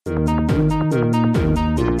Hey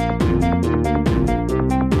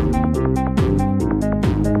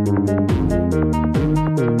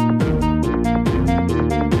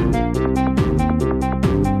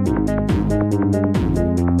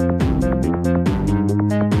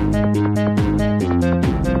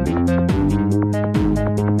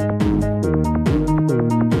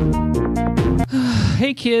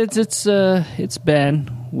kids, it's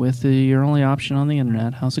Ben with Your Only Option on the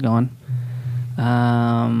Internet. How's it going?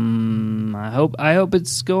 I hope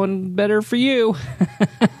it's going better for you.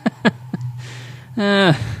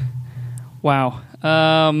 Wow.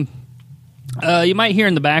 You might hear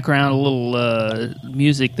in the background a little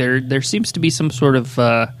music. There seems to be some sort of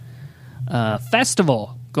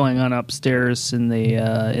festival going on upstairs in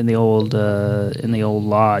the old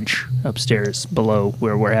lodge upstairs below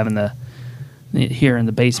where we're having here in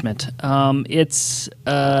the basement. It's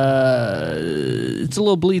a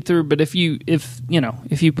little bleed through, but if you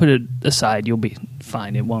put it aside, you'll be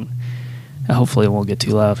fine. Hopefully it won't get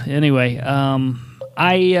too loud. Anyway,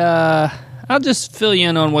 I'll just fill you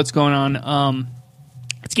in on what's going on.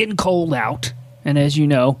 It's getting cold out, and as you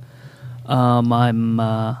know, I'm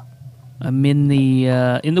in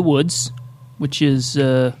the woods, which is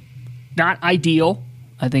not ideal.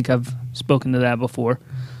 I think I've spoken to that before.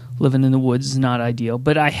 Living in the woods is not ideal,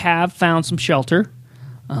 but I have found some shelter.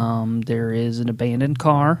 There is an abandoned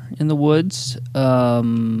car in the woods.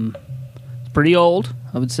 It's pretty old.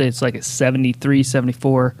 I would say it's like a 73,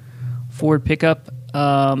 74 Ford pickup.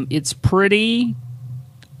 It's pretty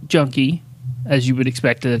junky, as you would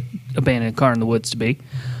expect an abandoned car in the woods to be.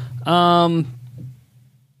 But,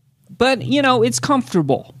 it's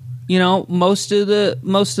comfortable. Most of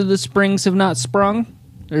the springs have not sprung.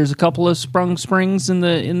 There's a couple of springs in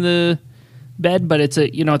the bed, but it's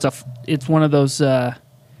one of those.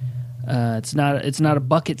 It's not a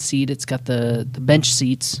bucket seat. It's got the bench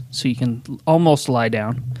seats, so you can almost lie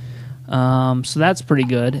down. So that's pretty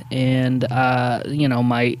good. And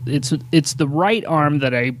it's the right arm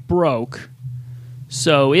that I broke,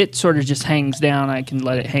 so it sort of just hangs down. I can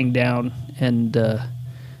let it hang down, and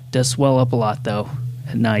does swell up a lot though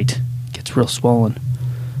at night. It gets real swollen.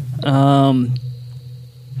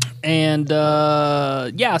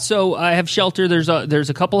 So I have shelter. There's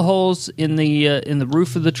a couple of holes in the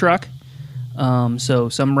roof of the truck, so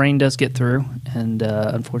some rain does get through, and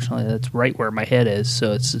unfortunately that's right where my head is.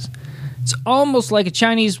 So it's almost like a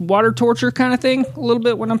Chinese water torture kind of thing, a little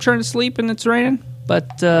bit when I'm trying to sleep and it's raining.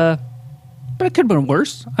 But it could have been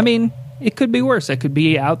worse. I mean, it could be worse. I could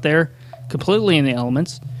be out there completely in the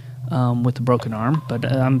elements with a broken arm, but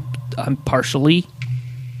I'm partially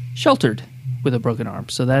sheltered with a broken arm,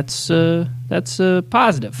 so that's a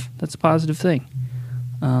positive. That's a positive thing.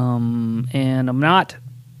 And I'm not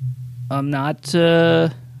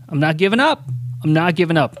giving up. I'm not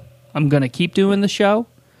giving up. I'm gonna keep doing the show.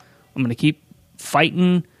 I'm gonna keep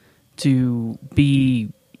fighting to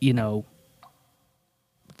be, the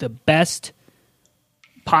best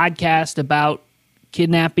podcast about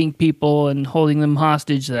kidnapping people and holding them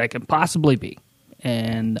hostage that I can possibly be.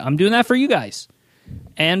 And I'm doing that for you guys,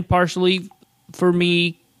 and partially for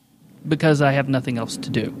me because I have nothing else to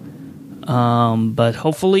do. But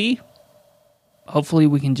hopefully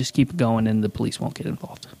we can just keep going and the police won't get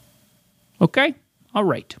involved. Okay? All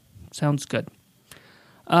right. Sounds good.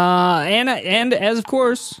 And as of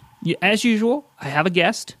course, as usual, I have a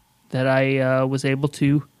guest that I was able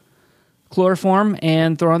to chloroform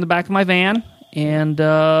and throw on the back of my van and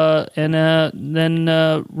then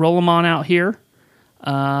roll them on out here.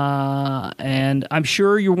 And I'm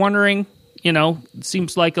sure you're wondering, it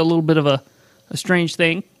seems like a little bit of a strange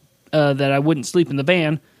thing that I wouldn't sleep in the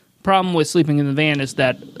van. Problem with sleeping in the van is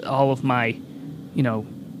that all of my,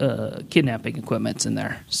 kidnapping equipment's in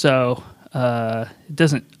there. So it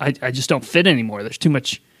doesn't. I just don't fit anymore. There's too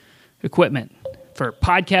much equipment for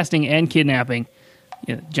podcasting and kidnapping.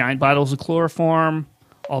 Giant bottles of chloroform,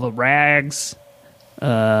 all the rags,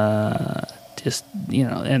 and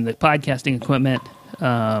the podcasting equipment.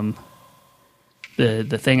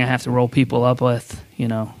 The thing I have to roll people up with,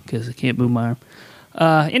 because I can't move my arm.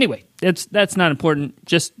 Anyway, that's not important.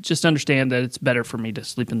 Just understand that it's better for me to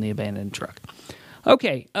sleep in the abandoned truck.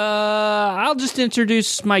 Okay, I'll just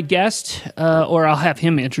introduce my guest, or I'll have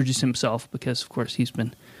him introduce himself because, of course, he's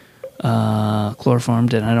been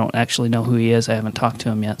chloroformed, and I don't actually know who he is. I haven't talked to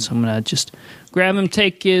him yet, so I'm gonna just grab him,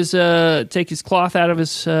 take his cloth out of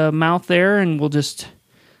his mouth there, and we'll just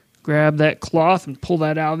grab that cloth and pull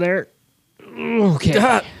that out of there.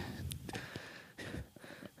 Okay.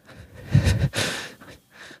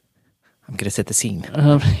 I'm going to set the scene.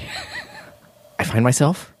 I find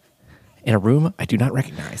myself in a room I do not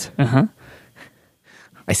recognize. Uh-huh.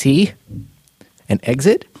 I see an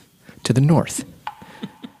exit to the north.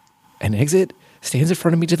 An exit stands in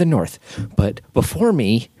front of me to the north. But before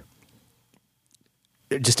me,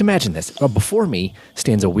 just imagine this. Before me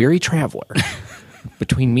stands a weary traveler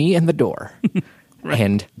between me and the door. Right.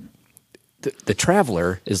 And the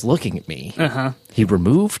traveler is looking at me. Uh-huh. He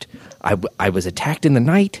removed, I was attacked in the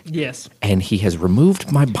night. Yes. And he has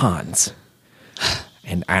removed my bonds.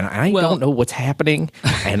 And I don't know what's happening.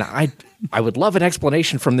 And I would love an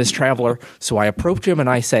explanation from this traveler. So I approach him and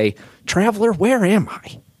I say, "Traveler, where am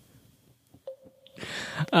I?"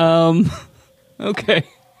 Okay.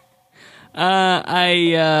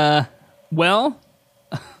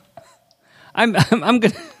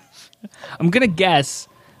 I'm gonna guess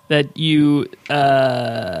that you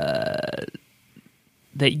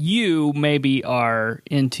maybe are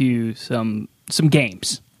into some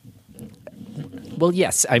games. Well,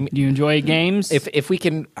 yes. Do you enjoy games? If we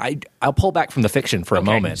can, I'll pull back from the fiction for a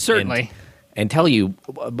moment. Certainly. And tell you,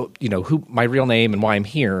 who my real name and why I'm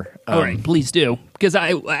here. All right, please do. Because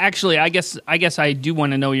I guess I do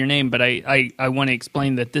want to know your name, but I want to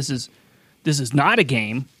explain that this is not a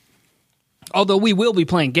game. Although we will be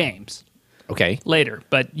playing games. Okay. Later,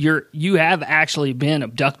 but you have actually been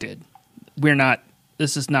abducted. We're not.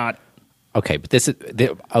 This is not. Okay, but this is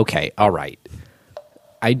okay. All right.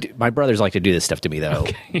 My brothers like to do this stuff to me though,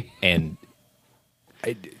 okay. And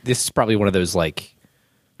this is probably one of those like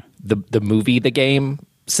the movie The Game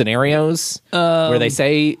scenarios where they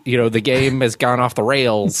say the game has gone off the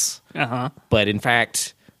rails, but in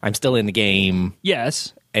fact I'm still in the game.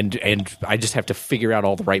 Yes, and I just have to figure out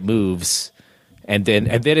all the right moves, and then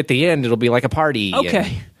at the end it'll be like a party.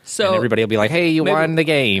 Okay, and everybody will be like, "Hey, you won the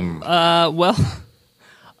game."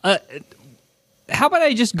 How about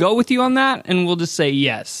I just go with you on that, and we'll just say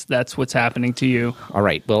yes, that's what's happening to you. All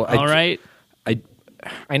right. Well, right.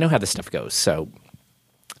 I know how this stuff goes. So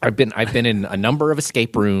I've been in a number of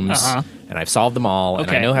escape rooms, and I've solved them all,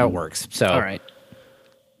 and I know how it works. So all right.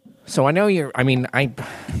 So I know you're. I mean, I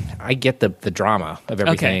get the drama of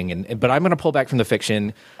everything, but I'm going to pull back from the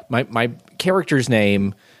fiction. My character's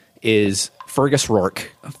name is Fergus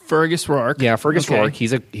Rourke. Fergus Rourke. Yeah, Fergus Rourke.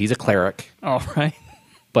 He's a cleric. All right.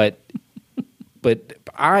 But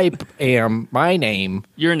my name.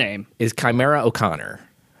 Your name is Chimera O'Connor.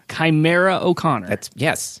 Chimera O'Connor.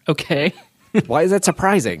 Yes. Okay. Why is that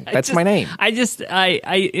surprising? That's my name.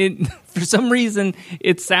 For some reason,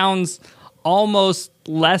 it sounds almost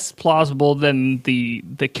less plausible than the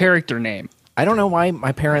character name. I don't know why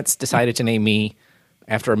my parents decided to name me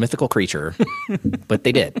after a mythical creature, but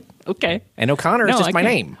they did. Okay. And O'Connor is just my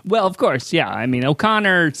name. Well, of course, yeah. I mean,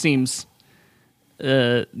 O'Connor seems,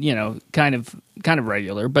 kind of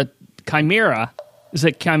regular, but Chimera. Is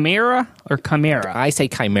it Chimera or Chimera? I say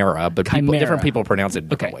Chimera, but different people pronounce it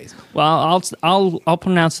different ways. Well, I'll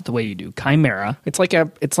pronounce it the way you do. Chimera. It's like a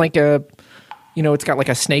it's got like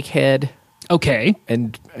a snake head. Okay.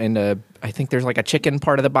 And I think there's like a chicken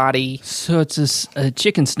part of the body. So it's a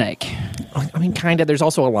chicken snake. I mean, kind of. There's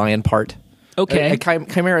also a lion part. Okay.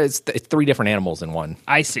 Chimera is three different animals in one.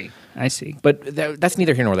 I see. But that's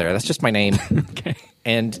neither here nor there. That's just my name. Okay.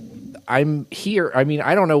 And I'm here. I mean,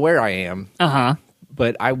 I don't know where I am.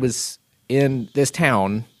 But I was in this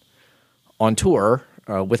town on tour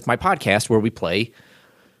with my podcast where we play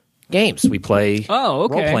games. We play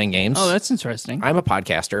role-playing games. Oh, that's interesting. I'm a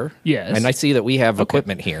podcaster. Yes. And I see that we have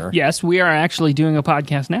equipment here. Yes, we are actually doing a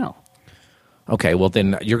podcast now. Okay, well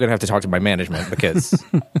then you're going to have to talk to my management because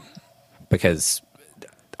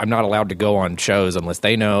I'm not allowed to go on shows unless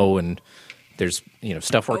they know, and there's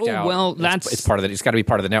stuff worked out. Well, it's part of it. It's got to be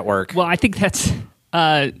part of the network. Well, I think that's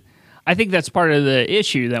part of the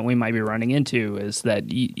issue that we might be running into is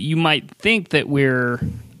that you might think that we're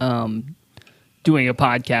doing a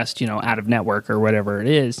podcast, out of network or whatever it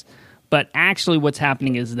is. But actually what's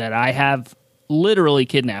happening is that I have literally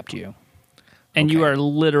kidnapped you. And you are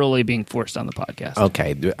literally being forced on the podcast.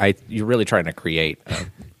 Okay. You're really trying to create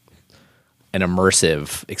an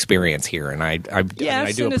immersive experience here. And I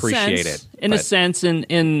do appreciate it. In a sense, and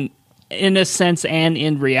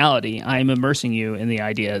in reality, I'm immersing you in the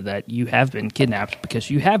idea that you have been kidnapped because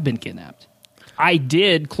you have been kidnapped. I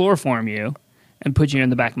did chloroform you and put you in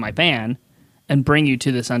the back of my van and bring you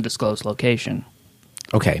to this undisclosed location.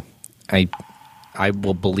 Okay. I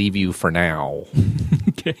will believe you for now.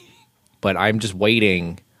 Okay. But I'm just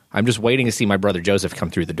waiting. I'm just waiting to see my brother Joseph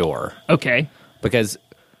come through the door. Okay. Because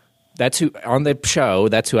that's who on the show,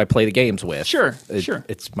 that's who I play the games with. Sure.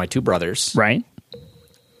 It's my two brothers. Right.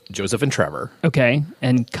 Joseph and Trevor. Okay.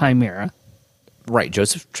 And Chimera. Right.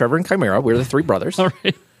 Joseph, Trevor, and Chimera. We're the three brothers. All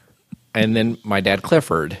right. And then my dad,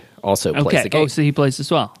 Clifford. also plays the game. Oh, so he plays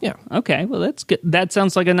as well. Yeah. Okay. Well, that's good. That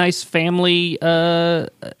sounds like a nice family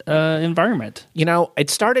environment. You know, it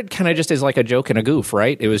started kind of just as like a joke and a goof,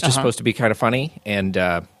 right? It was just supposed to be kind of funny, and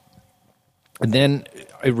then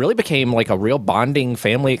it really became like a real bonding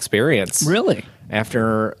family experience. Really?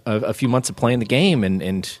 After a few months of playing the game,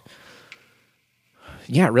 and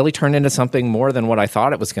yeah, it really turned into something more than what I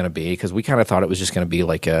thought it was going to be, because we kind of thought it was just going to be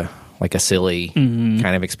like a silly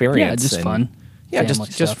kind of experience. Yeah, just fun. Yeah, Family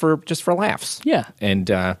just for laughs. Yeah.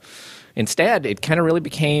 And instead, it kind of really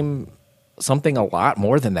became something a lot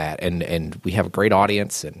more than that, and we have a great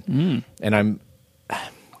audience, and I'm.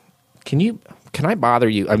 Can I bother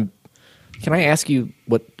you? Can I ask you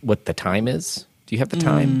what the time is? Do you have the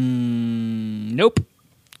time? Nope.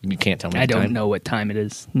 You can't tell me. I don't know what time it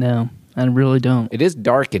is. No, I really don't. It is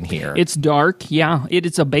dark in here. It's dark. Yeah,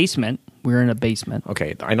 it's a basement. We're in a basement.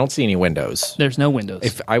 Okay, I don't see any windows. There's no windows.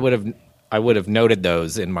 If I would have noted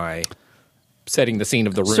those in my setting the scene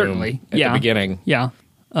of the room. Certainly. At the beginning. Yeah.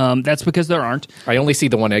 That's because there aren't. I only see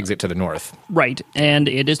the one exit to the north. Right, and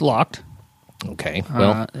it is locked. Okay.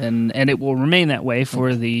 Well, and it will remain that way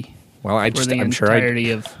for the. Well, I'm sure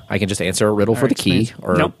I can just answer a riddle for the key.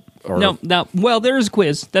 No. Well, there is a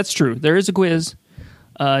quiz. That's true. There is a quiz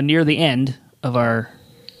near the end of our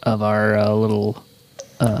little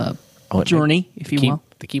journey, if you will.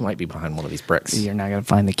 The key might be behind one of these bricks. You're not going to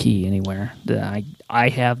find the key anywhere. I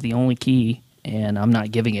have the only key, and I'm not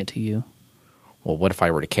giving it to you. Well, what if I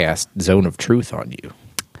were to cast Zone of Truth on you?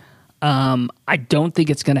 I don't think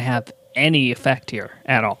it's going to have any effect here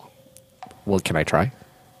at all. Well, can I try?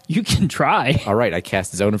 You can try. All right, I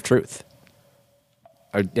cast Zone of Truth.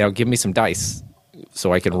 Now give me some dice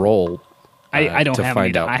so I can roll. I don't to have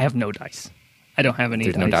find any. out. I have no dice. I don't have any.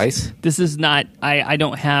 There's dice. no dice? This is not. I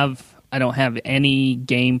don't have any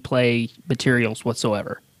gameplay materials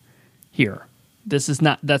whatsoever here. This is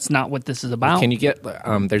not. That's not what this is about. Can you get?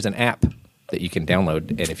 There's an app that you can download,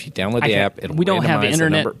 and if you download the app, it'll we don't have randomize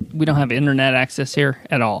internet. the number. We don't have internet access here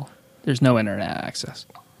at all. There's no internet access.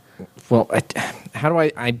 Well, how do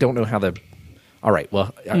I? I don't know how the. All right.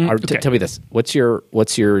 Well, okay. tell me this. What's your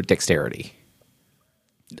dexterity?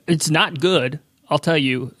 It's not good. I'll tell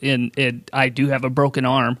you. I do have a broken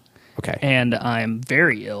arm. Okay. And I'm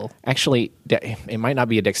very ill. Actually, it might not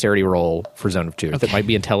be a dexterity roll for Zone of Truth. Okay. It might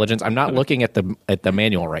be intelligence. I'm not looking at the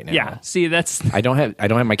manual right now. Yeah. See, that's. I don't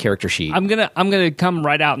have my character sheet. I'm gonna come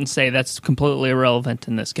right out and say that's completely irrelevant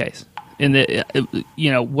in this case. In the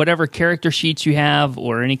whatever character sheets you have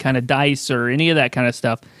or any kind of dice or any of that kind of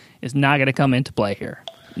stuff is not going to come into play here.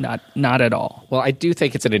 Not at all. Well, I do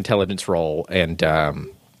think it's an intelligence roll, and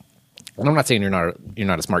I'm not saying you're not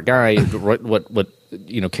a smart guy. what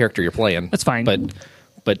character you're playing? That's fine.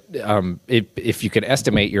 But if you could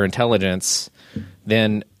estimate your intelligence,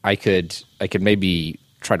 then I could maybe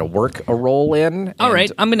try to work a roll in. All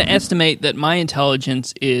right, I'm going to estimate that my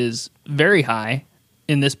intelligence is very high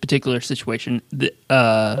in this particular situation.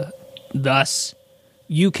 Thus,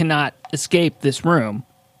 you cannot escape this room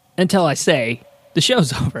until I say the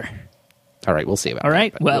show's over. All right, we'll see about that. All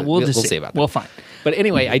right? That. Well, we'll see about that. Well, fine. But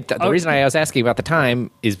anyway, the reason I was asking about the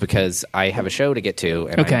time is because I have a show to get to,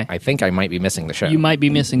 and I think I might be missing the show. You might be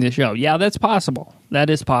missing the show. Yeah, that's possible. That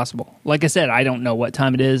is possible. Like I said, I don't know what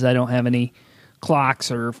time it is. I don't have any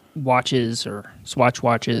clocks or watches or Swatch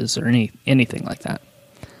watches or anything like that.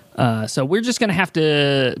 So we're just going to have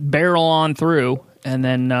to barrel on through and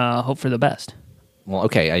then hope for the best. Well,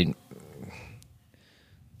 okay.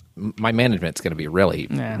 My management's going to be really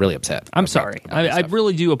upset. I'm sorry. I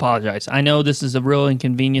really do apologize. I know this is a real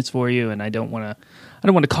inconvenience for you, and I don't want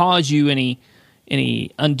to cause you any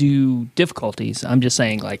undue difficulties. I'm just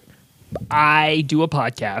saying, like, I do a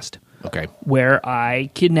podcast, where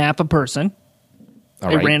I kidnap a person,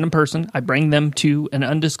 random person. I bring them to an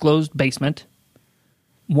undisclosed basement,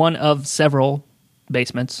 one of several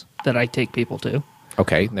basements that I take people to.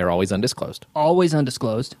 Okay, they're always undisclosed. Always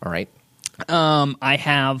undisclosed. All right. I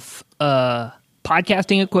have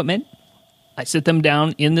podcasting equipment. I sit them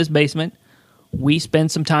down in this basement. We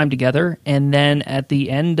spend some time together, and then at the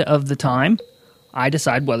end of the time, I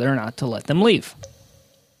decide whether or not to let them leave.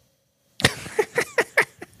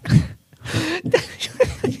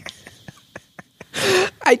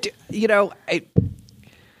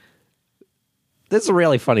 This is a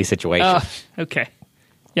really funny situation. Okay.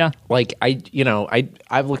 Yeah. Like,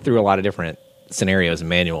 I've looked through a lot of different scenarios and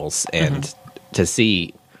manuals, and to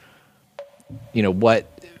see,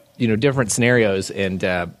 different scenarios,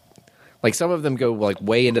 and like some of them go like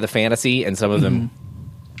way into the fantasy, and some of them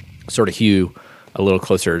sort of hew a little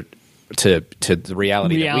closer to the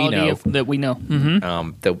reality that we know. That we know.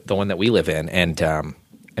 The one that we live in, and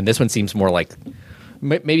this one seems more like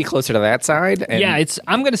maybe closer to that side. And Yeah,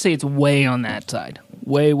 I'm going to say it's way on that side.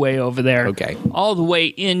 Way, way over there. Okay. All the way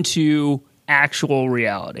into actual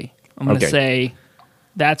reality. I'm going to Okay. say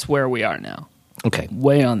that's where we are now. Okay.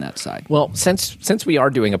 Way on that side. Well, since we are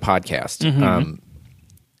doing a podcast,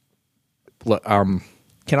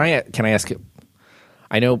 can I ask you?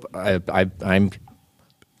 I know I'm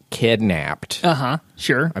kidnapped.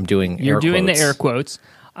 Sure. I'm doing. You're air doing quotes. the air quotes.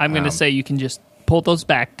 I'm going to say you can just pull those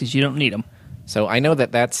back because you don't need them. So I know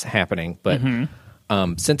that that's happening, but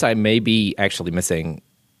since I may be actually missing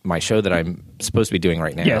my show that I'm supposed to be doing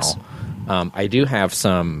right now, Yes. I do have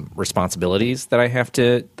some responsibilities that I have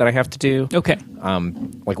to do. Okay.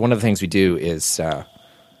 Like one of the things we do is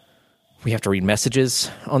we have to read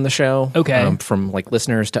messages on the show. Okay. From like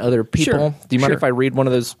listeners to other people. Sure. Do you mind Sure. if I read one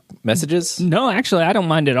of those messages? No, actually, I don't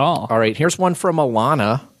mind at all. All right. Here's one from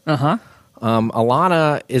Alana.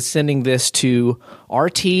 Alana is sending this to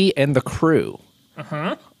RT and the crew.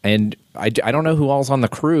 And I don't know who all's on the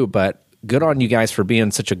crew, but good on you guys for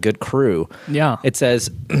being such a good crew. Yeah. It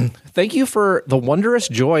says, thank you for the wondrous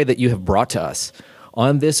joy that you have brought to us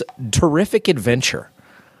on this terrific adventure.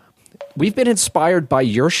 We've been inspired by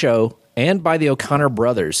your show and by the O'Connor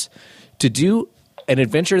brothers to do an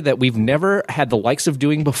adventure that we've never had the likes of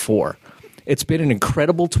doing before. It's been an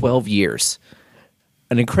incredible 12 years.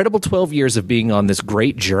 An incredible 12 years of being on this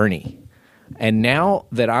great journey. And now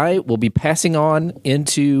that I will be passing on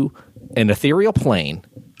into an ethereal plane.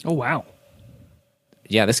 Oh, wow.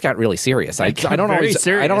 Yeah, this got really serious. I got don't very always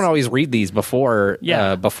serious. I don't always read these before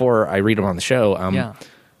before I read them on the show. Yeah.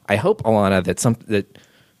 I hope, Alana, that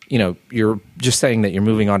you're just saying that you're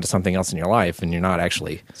moving on to something else in your life and you're not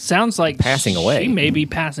actually Sounds like passing away. She may be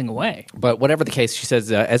passing away. But whatever the case, she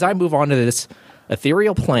says, as I move on to this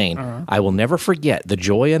ethereal plane, I will never forget the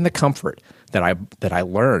joy and the comfort that I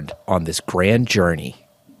learned on this grand journey.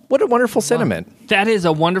 What a wonderful sentiment. That is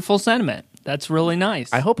a wonderful sentiment. That's really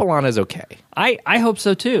nice. I hope Alana's okay. I hope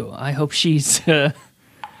so too. I hope she's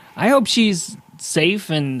safe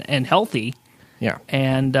and healthy. Yeah.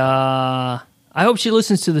 And I hope she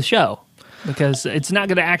listens to the show because it's not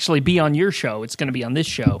going to actually be on your show. It's going to be on this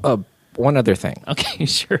show. One other thing. Okay,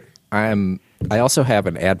 sure. I also have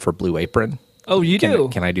an ad for Blue Apron. Oh, you do?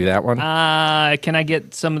 Can I do that one? Can I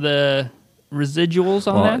get some of the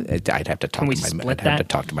residuals on that? I'd have to talk we to my split I'd have to that?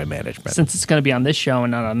 talk to my management. Since it's going to be on this show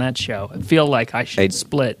and not on that show, I feel like I should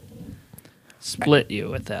split you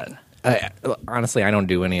with that. Honestly, I don't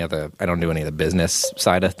do any of the business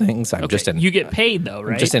side of things. I'm just You get paid though,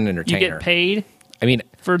 right? just an entertainer. You get paid. I mean,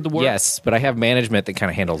 for the work? Yes, but I have management that kind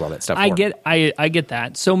of handles all that stuff. I for get me. I get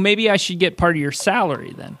that. So maybe I should get part of your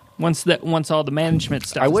salary then. Once all the management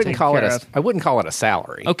stuff. I wouldn't is call it taken a. care I wouldn't call it a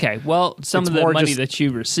salary. of. Okay. Well, some It's of the more money just- that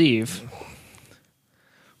you receive.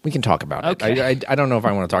 We can talk about it. Okay. I don't know if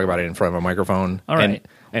I want to talk about it in front of a microphone. All right.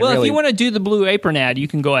 And well, really, if you want to do the Blue Apron ad, you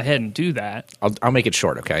can go ahead and do that. I'll make it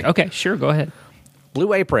short. Okay. Okay. Sure. Go ahead.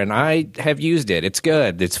 Blue Apron, I have used it. It's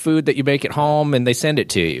good. It's food that you make at home and they send it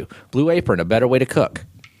to you. Blue Apron, a better way to cook.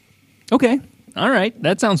 Okay. All right.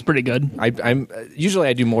 That sounds pretty good. I'm usually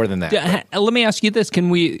I do more than that. Let me ask you this: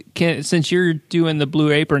 Can since you're doing the Blue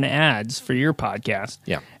Apron ads for your podcast,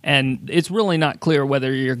 Yeah. and it's really not clear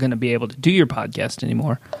whether you're going to be able to do your podcast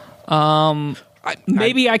anymore.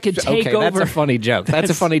 Maybe I could take okay, over. that's a funny joke. That's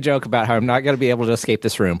a funny joke about how I'm not going to be able to escape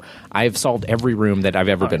this room. I've solved every room that I've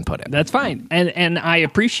ever been put in. That's fine, and I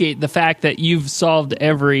appreciate the fact that you've solved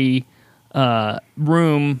every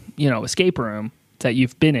room, escape room that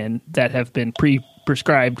you've been in that have been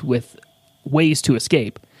prescribed with ways to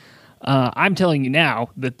escape. I'm telling you now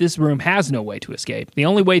that this room has no way to escape. The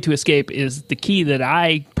only way to escape is the key that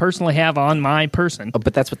I personally have on my person. Oh,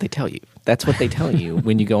 but that's what they tell you. That's what they tell you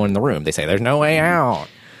when you go in the room. They say there's no way out,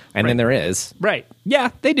 and then there is. Right. Yeah,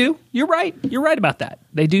 they do. You're right. You're right about that.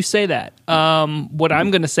 They do say that. What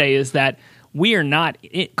I'm going to say is that we are not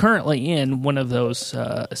currently in one of those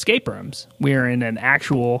escape rooms. We are in an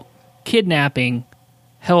actual kidnapping,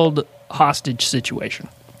 held hostage situation.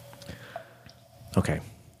 Okay.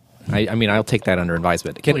 I mean, I'll take that under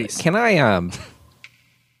advisement. Please. Can I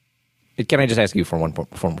just ask you for one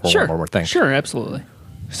more thing? Sure, absolutely.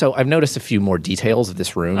 So I've noticed a few more details of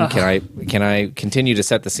this room. Can I continue to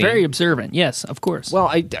set the scene? Very observant. Yes, of course. Well,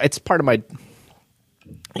 it's part of my.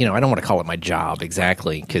 I don't want to call it my job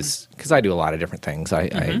exactly because I do a lot of different things.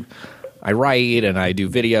 I write and I do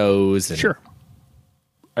videos. And sure.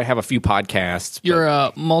 I have a few podcasts. You're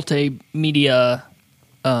a multimedia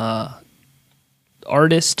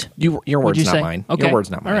artist. Your would you word's not say? mine. Okay. Your word's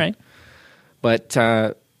not mine. All right. But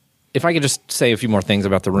if I could just say a few more things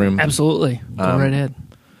about the room. Absolutely. Go right ahead.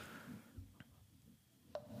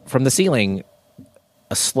 From the ceiling,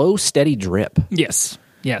 a slow, steady drip. Yes.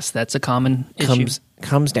 Yes, that's a common issue.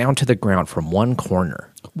 Comes down to the ground from one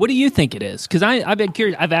corner. What do you think it is? Because I've been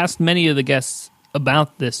curious. I've asked many of the guests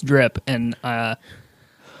about this drip, and I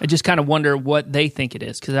just kind of wonder what they think it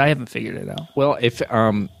is because I haven't figured it out. Well,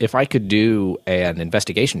 if I could do an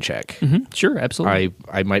investigation check, Sure, absolutely.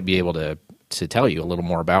 I might be able to tell you a little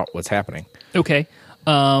more about what's happening. Okay.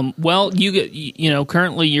 Well,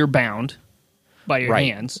 currently you're bound by your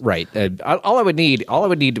hands. Right. All I would need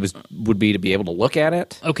would be to be able to look at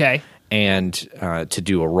it. Okay. And to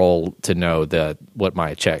do a roll to know what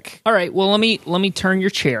my check. All right. Well, let me turn your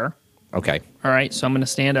chair. Okay. All right. So I'm going to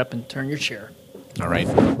stand up and turn your chair. All right.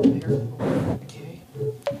 Okay.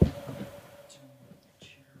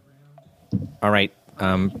 All right.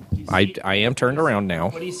 I am turned around now.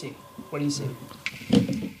 What do you see?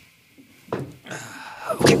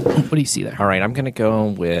 Okay. What do you see there? All right. I'm going to go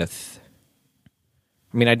with.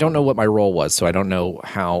 I mean, I don't know what my role was, so I don't know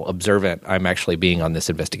how observant I'm actually being on this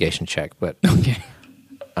investigation check. But okay,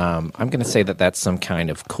 I'm going to say that that's some kind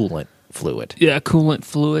of coolant fluid. Yeah, coolant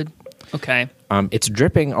fluid. Okay. It's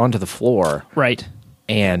dripping onto the floor. Right.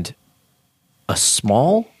 And a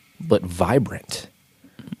small but vibrant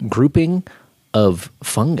grouping of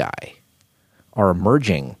fungi are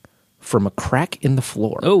emerging from a crack in the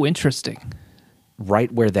floor. Oh, interesting.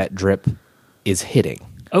 Right where that drip is hitting.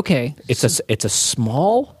 Okay. It's a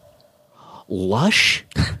small, lush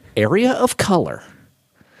area of color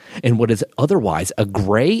in what is otherwise a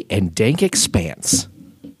gray and dank expanse.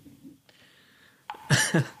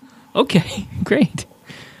 Okay, great.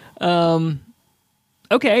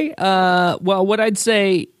 Okay. Well, what I'd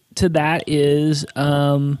say to that is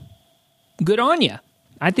good on you.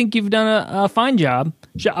 I think you've done a fine job.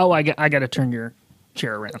 Oh, I got to turn your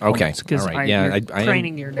chair around. Okay. Because all right. Yeah, I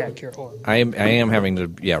craning your neck here. I am having to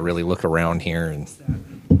really look around here, and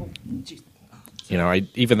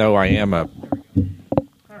even though I am a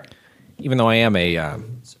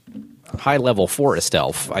high level forest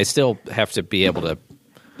elf, I still have to be able to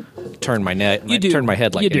turn my head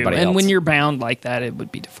like anybody else. And when you're bound like that, it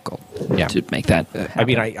would be difficult to make that happen. I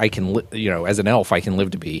mean, I can as an elf, I can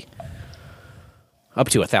live to be up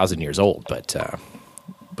to 1,000 years old, but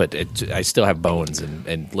I still have bones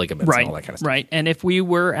and ligaments and all that kind of stuff. Right, and if we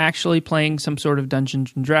were actually playing some sort of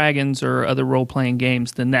Dungeons & Dragons or other role-playing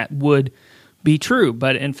games, then that would be true.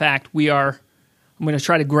 But in fact, I'm going to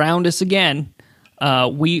try to ground us again.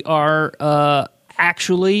 We are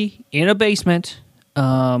actually in a basement,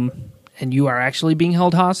 and you are actually being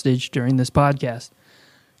held hostage during this podcast.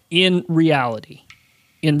 In reality,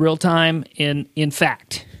 in real time, in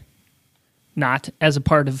fact, not as a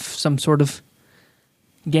part of some sort of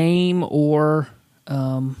game or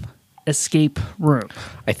escape room.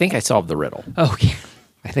 I think I solved the riddle. Okay.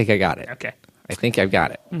 I think I got it. Okay. I think I've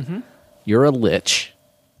got it. Mm-hmm. You're a lich.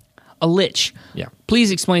 A lich. Yeah.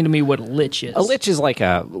 Please explain to me what a lich is. A lich is like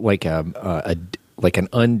an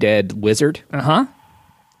undead wizard. Uh-huh.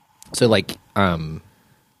 So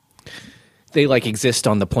they exist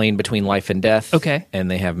on the plane between life and death. Okay.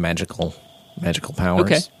 And they have magical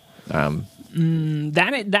powers. Okay.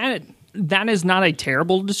 That is not a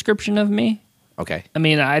terrible description of me. Okay. I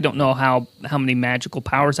mean, I don't know how many magical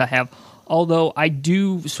powers I have, although I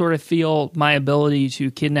do sort of feel my ability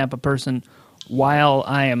to kidnap a person while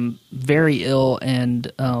I am very ill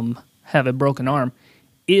and have a broken arm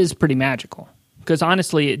is pretty magical. Because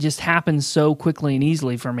honestly, it just happens so quickly and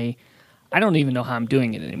easily for me. I don't even know how I'm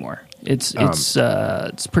doing it anymore. It's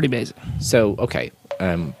pretty basic. So okay,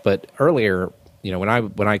 but earlier,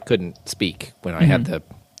 when I couldn't speak, when I had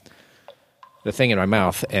the thing in my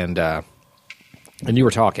mouth, and you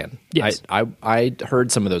were talking. Yes. I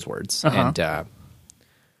heard some of those words, uh-huh.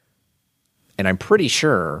 and I'm pretty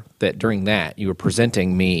sure that during that you were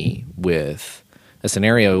presenting me with a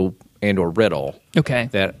scenario and or riddle. Okay.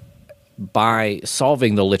 That by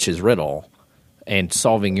solving the lich's riddle and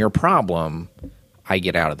solving your problem, I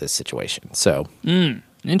get out of this situation. So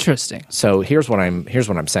interesting. So here's what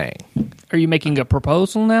I'm saying. Are you making a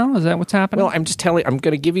proposal now? Is that what's happening? Well, I'm just telling. I'm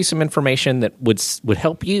going to give you some information that would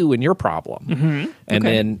help you in your problem, and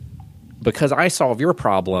then because I solve your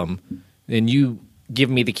problem, then you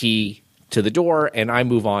give me the key to the door, and I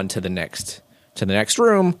move on to the next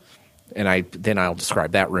room, and I'll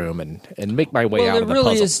describe that room and make my way out of the puzzle.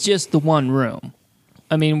 Well, it really is just the one room.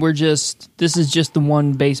 I mean, this is just the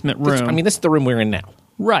one basement room. This is the room we're in now.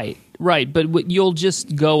 Right. But you'll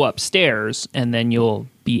just go upstairs, and then you'll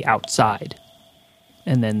be outside.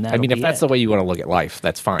 And then that'll if that's the way you want to look at life,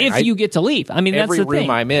 that's fine. If you get to leave. I mean, that's the thing. Every room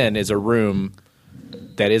I'm in is a room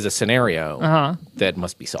that is a scenario that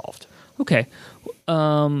must be solved. Okay.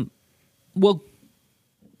 Well,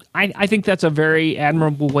 I think that's a very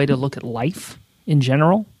admirable way to look at life. in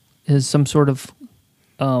general is some sort of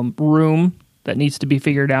room that needs to be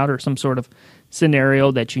figured out or some sort of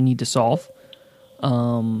scenario that you need to solve.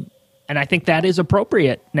 And I think that is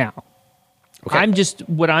appropriate now. Okay.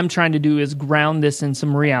 What I'm trying to do is ground this in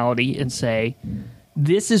some reality and say,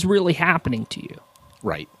 this is really happening to you.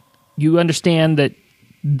 Right. You understand that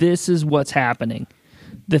this is what's happening.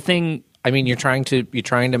 The thing... I mean, you're trying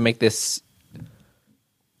to make this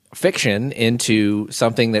fiction into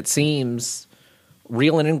something that seems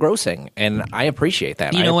real and engrossing, and I appreciate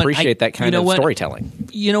that. I appreciate that kind of storytelling.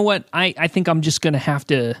 You know what? I think I'm just going to have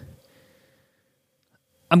to...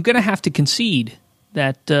 I'm going to have to concede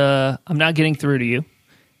that I'm not getting through to you.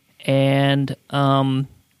 And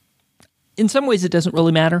in some ways, it doesn't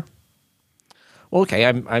really matter. Well, okay,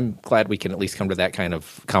 I'm glad we can at least come to that kind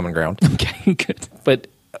of common ground. Okay, good. But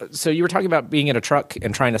so you were talking about being in a truck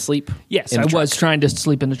and trying to sleep? Yes, I was trying to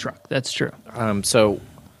sleep in the truck. That's true. So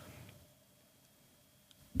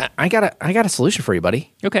I got a solution for you,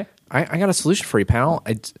 buddy. Okay. I got a solution for you, pal.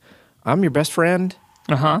 I'm your best friend.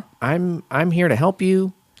 Uh-huh. I'm here to help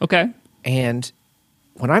you. Okay. And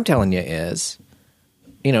what I'm telling you is,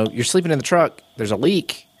 you're sleeping in the truck. There's a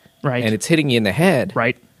leak, right? And it's hitting you in the head,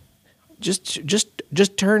 right? Just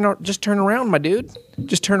turn around, my dude.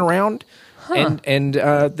 Just turn around, and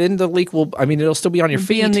then the leak will. I mean, it'll still be on your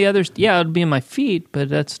feet. It'll be on my feet, but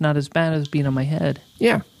that's not as bad as being on my head.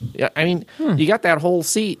 Yeah. I mean, you got that whole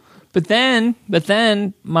seat. But then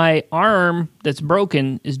my arm that's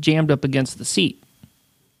broken is jammed up against the seat.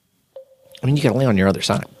 I mean, you got to lay on your other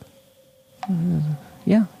side.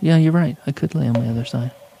 Yeah, you're right. I could lay on my other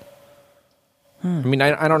side. I mean,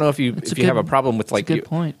 I don't know if you have a problem with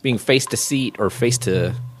being face to seat or face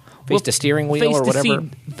to steering wheel or whatever.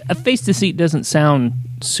 A face to seat doesn't sound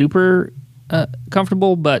super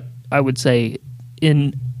comfortable, but I would say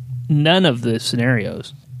in none of the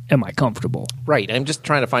scenarios am I comfortable. Right. I'm just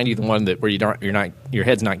trying to find you the one where your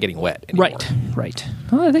head's not getting wet anymore. Right.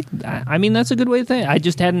 Well, I mean that's a good way to think.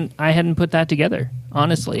 I hadn't put that together.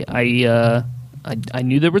 Honestly, I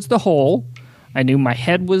knew there was the hole. I knew my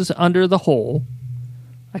head was under the hole.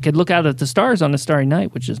 I could look out at the stars on a starry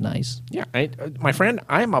night, which is nice. Yeah, my friend,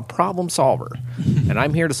 I'm a problem solver, and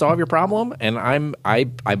I'm here to solve your problem. And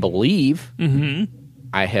I believe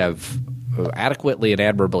I have adequately and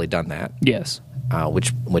admirably done that. Yes,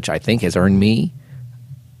 which I think has earned me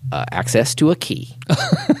access to a key.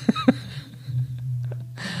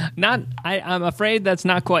 I'm afraid that's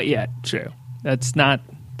not quite yet true. That's not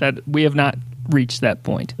that we have not reached that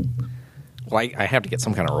point. Well, I have to get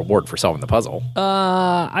some kind of reward for solving the puzzle.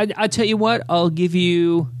 I tell you what, I'll give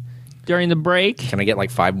you during the break. Can I get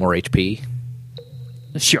like 5 more HP?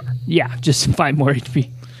 Sure. Yeah, just 5 more HP.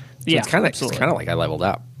 So yeah, it's kind of like I leveled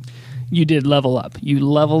up. You did level up. You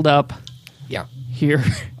leveled up. Yeah. Here.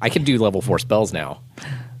 I can do level 4 spells now.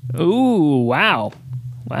 Ooh! Wow.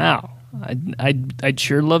 I'd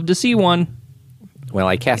sure love to see one. Well,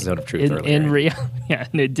 I cast Zone of Truth earlier. Yeah,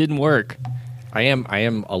 and it didn't work. I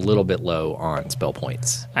am a little bit low on spell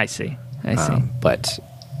points. I see. But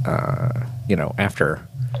after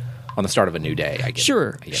on the start of a new day, I get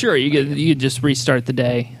sure. You could just restart the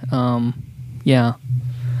day. Yeah.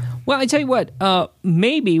 Well, I tell you what.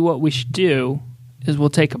 Maybe what we should do is we'll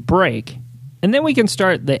take a break, and then we can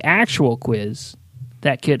start the actual quiz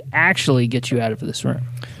that could actually get you out of this room.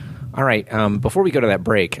 All right. Before we go to that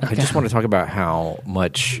break, I just want to talk about how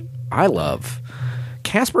much I love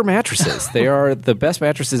Casper mattresses. They are the best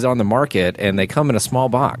mattresses on the market, and they come in a small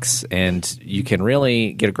box, and you can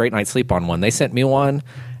really get a great night's sleep on one. They sent me one,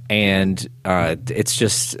 and it's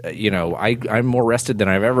just, I'm more rested than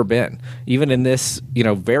I've ever been, even in this,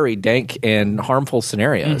 very dank and harmful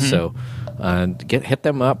scenario. Mm-hmm. So hit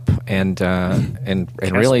them up and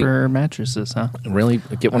really Casper mattresses, huh? Really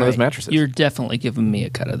get one of those mattresses. You're definitely giving me a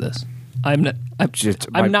cut of this. I'm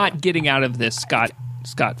not getting out of this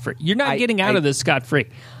scot-free. You're not getting out of this scot-free.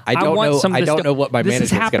 I don't know what my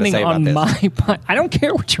manager's going to say about this. I don't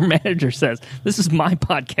care what your manager says. This is my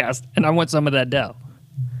podcast, and I want some of that dough.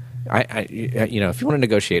 If you want to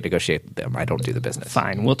negotiate with them. I don't do the business.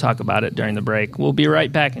 Fine. We'll talk about it during the break. We'll be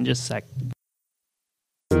right back in just a sec.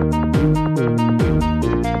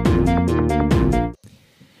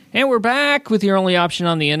 And we're back with your only option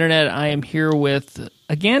on the internet. I am here with,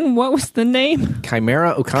 again, what was the name?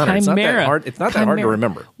 Chimera O'Connor. Chimera. It's not that hard to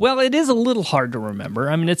remember. Well, it is a little hard to remember.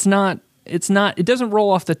 I mean, it doesn't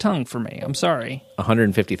roll off the tongue for me. I'm sorry.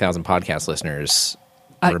 150,000 podcast listeners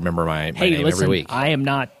remember my name every week. I'm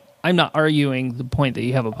not arguing the point that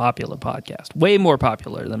you have a popular podcast. Way more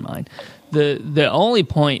popular than mine. The only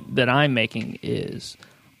point that I'm making is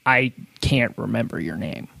I can't remember your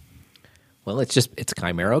name. Well, it's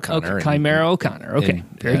Chimera O'Connor. Okay, Chimera O'Connor. Okay,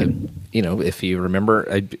 very good. You know, if you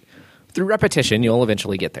remember, through repetition, you'll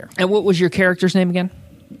eventually get there. And what was your character's name again?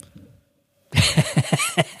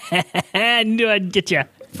 I knew I'd get you.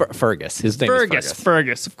 Fergus. His name is Fergus.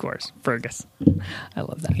 Fergus, of course. Fergus. I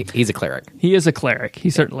love that. He's a cleric. He is a cleric. He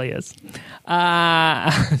certainly is.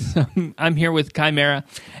 So I'm here with Chimera,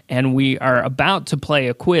 and we are about to play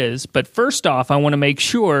a quiz. But first off, I want to make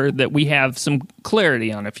sure that we have some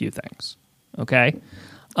clarity on a few things. Okay?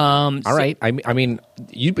 All right. I mean,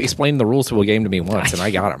 you explained the rules to a game to me once, and I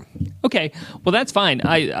got them. Okay. Well, that's fine.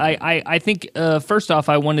 I think, first off,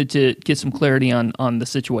 I wanted to get some clarity on the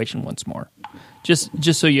situation once more.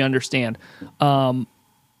 Just so you understand.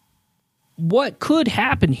 What could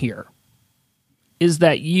happen here is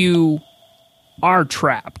that you are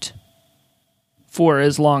trapped for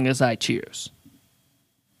as long as I choose.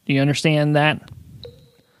 Do you understand that?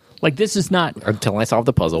 Like, this is not until I solve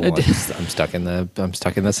the puzzle. I'm stuck in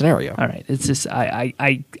the scenario. All right, it's just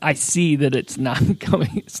I see that it's not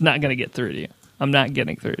coming. It's not going to get through to you. I'm not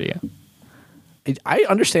getting through to you. I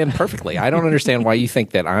understand perfectly. I don't understand why you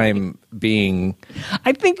think that I'm being.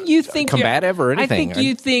 I think you think combative or anything. I think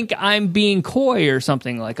you think I'm being coy or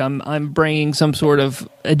something. Like I'm bringing some sort of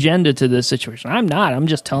agenda to this situation. I'm not. I'm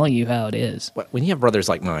just telling you how it is. When you have brothers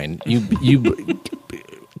like mine, you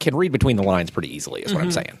can read between the lines pretty easily. Is what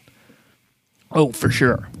I'm saying. Oh, for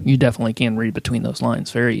sure. You definitely can read between those lines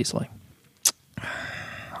very easily.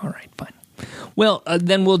 All right, fine. Well,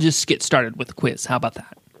 then we'll just get started with the quiz. How about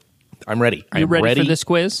that? I'm ready. You ready for this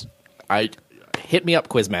quiz? Hit me up,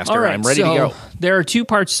 Quizmaster. All right, I'm ready to go. There are two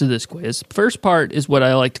parts to this quiz. First part is what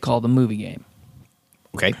I like to call the movie game.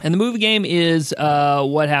 Okay. And the movie game is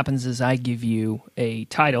what happens is I give you a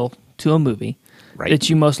title to a movie that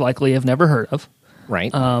you most likely have never heard of.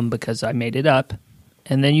 Right. Because I made it up.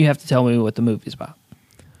 And then you have to tell me what the movie's about.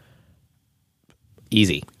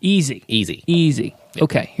 Easy. Yep.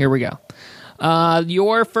 Okay, here we go.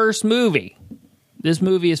 Your first movie. This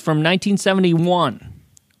movie is from 1971.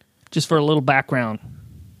 Just for a little background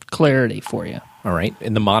clarity for you. All right.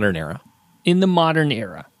 In the modern era. In the modern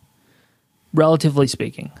era. Relatively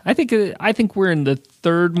speaking. I think we're in the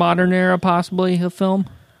third modern era, possibly, of film.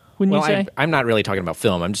 Wouldn't you say? I'm not really talking about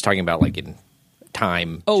film. I'm just talking about like in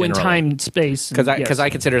time. Oh, generally. in time and space. Because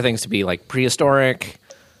I consider things to be like prehistoric,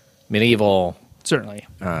 medieval. Certainly.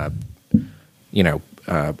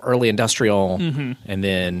 Early industrial, and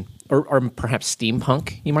then or perhaps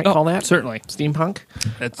steampunk. You might call that certainly steampunk.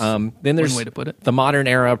 That's then there's one way to put it. The modern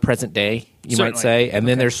era, present day. You might say, and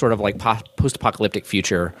then there's sort of like post-apocalyptic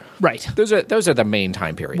future. Right. Those are the main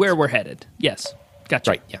time periods where we're headed. Yes.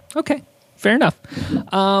 Gotcha. Right. Yeah. Okay. Fair enough.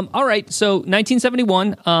 All right. So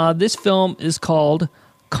 1971. This film is called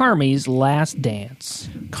Carmy's Last Dance.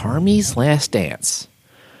 Carmy's Last Dance.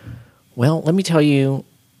 Well, let me tell you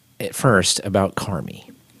at first about Carmy.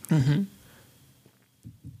 Mm-hmm.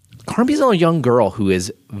 Carmy's a young girl who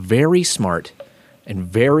is very smart and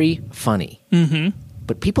very funny. Mm-hmm.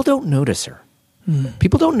 But people don't notice her. Mm.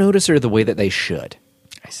 People don't notice her the way that they should.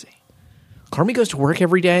 I see. Carmy goes to work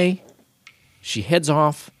every day. She heads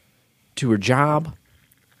off to her job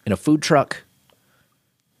in a food truck,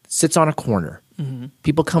 sits on a corner. Mm-hmm.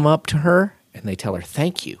 People come up to her and they tell her,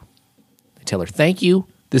 thank you. They tell her, thank you.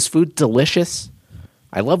 This food's delicious.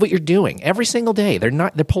 I love what you're doing every single day.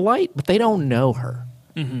 They're polite, but they don't know her.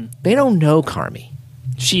 Mm-hmm. They don't know Carmy.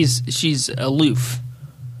 She's aloof.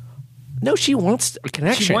 No, she wants a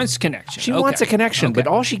connection. She wants connection. She wants a connection, but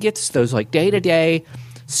all she gets is those like day-to-day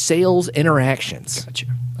sales interactions. Gotcha.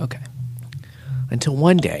 Okay. Until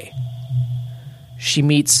one day, she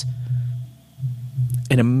meets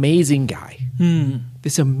an amazing guy. Mm.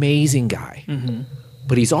 This amazing guy. Mm-hmm.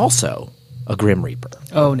 But he's also a Grim Reaper.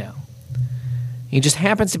 Oh, no. He just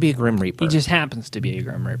happens to be a Grim Reaper.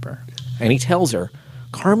 And he tells her,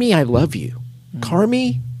 Carmy, I love you. Mm.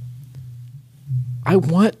 Carmy, I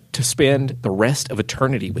want to spend the rest of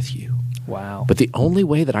eternity with you. Wow. But the only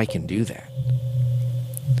way that I can do that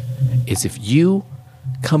is if you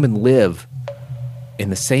come and live in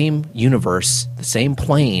the same universe, the same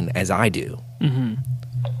plane as I do. Mm-hmm.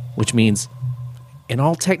 Which means, in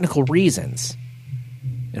all technical reasons,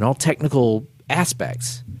 in all technical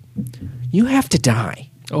aspects, you have to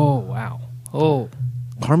die. Oh, wow. Oh.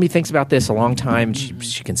 Carmy thinks about this a long time.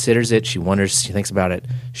 She considers it. She wonders. She thinks about it.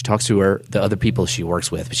 She talks to the other people she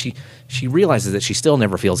works with. But she realizes that she still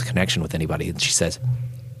never feels a connection with anybody. And she says,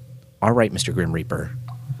 all right, Mr. Grim Reaper,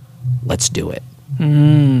 let's do it.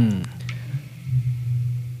 Mm.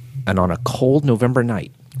 And on a cold November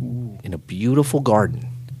night, in a beautiful garden,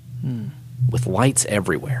 with lights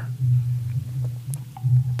everywhere,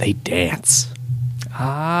 they dance.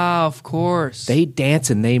 Ah, of course. They dance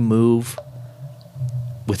and they move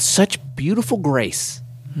with such beautiful grace.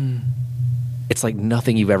 It's like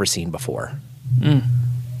nothing you've ever seen before. And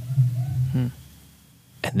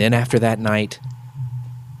then after that night,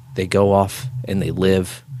 they go off and they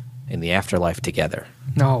live in the afterlife together.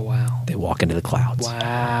 Oh, wow. They walk into the clouds.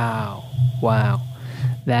 Wow. Wow.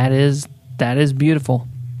 That is beautiful.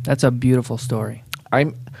 That's a beautiful story.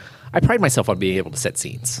 I pride myself on being able to set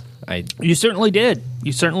scenes. You certainly did.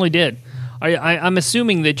 You certainly did. I'm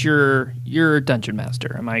assuming that you're a dungeon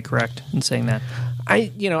master. Am I correct in saying that?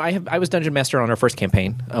 I was dungeon master on our first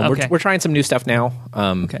campaign. Okay. We're trying some new stuff now.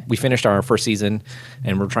 Okay. We finished our first season,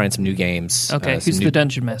 and we're trying some new games. Okay, who's the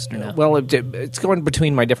dungeon master now? Well, it's going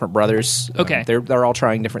between my different brothers. Okay. They're all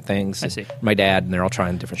trying different things. I see. My dad, and they're all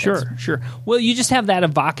trying different things. Sure. Well, you just have that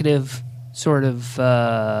evocative sort of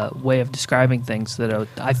way of describing things that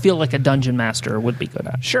I feel like a dungeon master would be good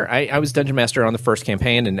at. Sure. I was dungeon master on the first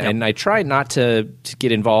campaign, and I tried not to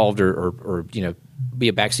get involved or be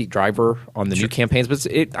a backseat driver on the new campaigns, but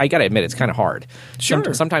I got to admit, it's kind of hard.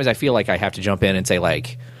 Sure. Sometimes I feel like I have to jump in and say,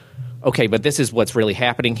 like, okay, but this is what's really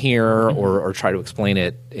happening here, or try to explain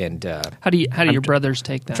it. And how do your brothers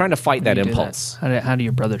take that? I'm trying to fight that when you do impulse. that? How do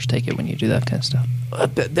your brothers take it when you do that kind of stuff?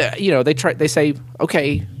 They say,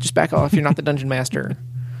 okay, just back off. You're not the dungeon master.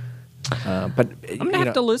 But I'm gonna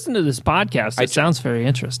have to listen to this podcast. It sounds very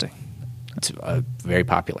interesting. It's very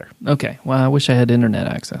popular. Okay. Well, I wish I had internet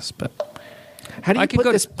access, but how do you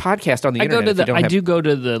put this podcast on the internet? I do go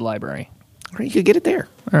to the library. Or you could get it there.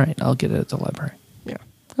 All right, I'll get it at the library. Yeah.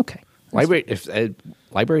 Okay.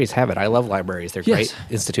 Libraries have it. I love libraries. They're great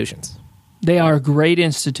institutions. They are great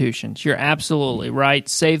institutions. You're absolutely right.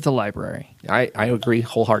 Save the library. I agree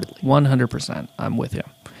wholeheartedly. 100%. I'm with you.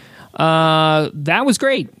 That was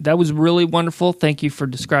great. That was really wonderful. Thank you for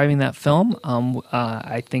describing that film.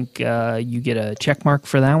 I think you get a check mark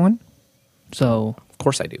for that one. So, of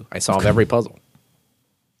course I do. I solve every puzzle.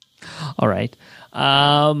 All right.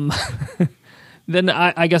 Then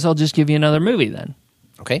I guess I'll just give you another movie then.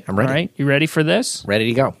 Okay, I'm ready. All right, you ready for this? Ready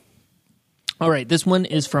to go. All right, this one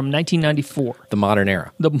is from 1994. The modern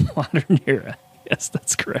era. The modern era. Yes,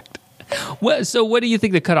 that's correct. So what do you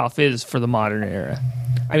think the cutoff is for the modern era?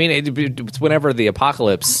 I mean, it's whenever the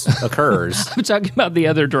apocalypse occurs. I'm talking about the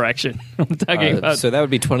other direction. I'm talking about... So that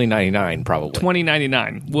would be 2099, probably.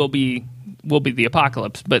 2099 will be the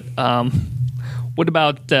apocalypse. But what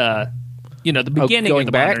about the beginning of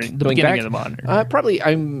the modern? The beginning of the modern era? Probably,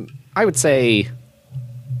 I would say,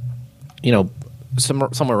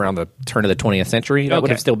 somewhere around the turn of the 20th century. That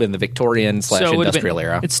would have still been the Victorian/industrial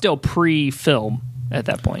era. It's still pre-film at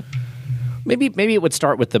that point. Maybe it would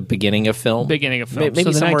start with the beginning of film. Maybe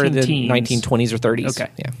so somewhere in the 1920s or 30s. Okay.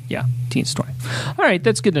 Yeah. Teens, 20. All right,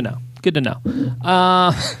 that's good to know.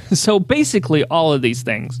 So basically, all of these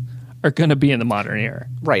things are going to be in the modern era.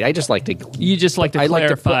 Right. I just like to. You just like to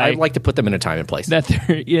clarify. I like to put them in a time and place that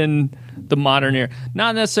they're in the modern era,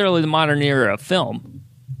 not necessarily the modern era of film.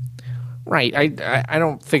 Right. I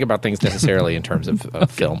don't think about things necessarily in terms of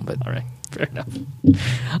film, but all right. Fair enough.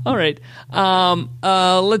 All right.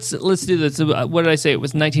 Let's do this. What did I say? It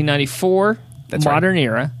was 1994. That's modern right.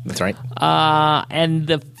 era. That's right. And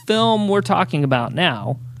the film we're talking about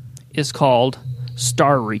now is called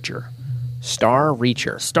Star Reacher. Star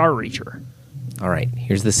Reacher. Star Reacher. All right.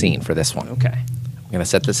 Here's the scene for this one. Okay. I'm going to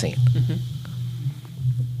set the scene. Mm-hmm.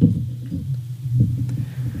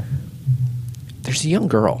 There's a young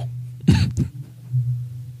girl.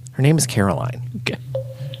 Her name is Caroline. Okay.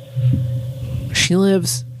 She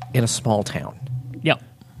lives in a small town. Yep.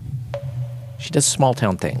 She does small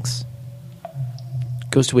town things.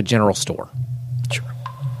 Goes to a general store. Sure.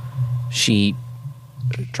 She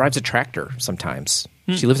drives a tractor sometimes.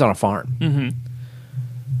 She lives on a farm. Mm-hmm.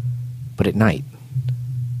 But at night,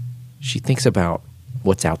 she thinks about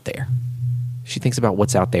what's out there. She thinks about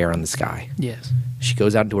what's out there in the sky. Yes. She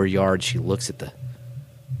goes out into her yard. She looks at the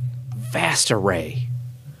vast array,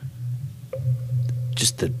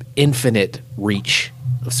 just the infinite reach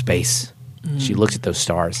of space. She looks at those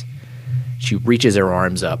stars. She reaches her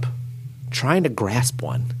arms up, trying to grasp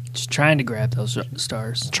one. She's trying to grab those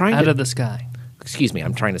stars out of the sky. Excuse me,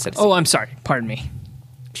 I'm trying to set. Oh, I'm sorry. Pardon me.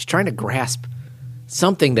 She's trying to grasp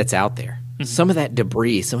something that's out there. Mm-hmm. Some of that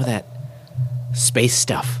debris, some of that space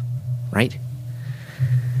stuff, right?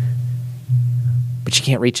 But she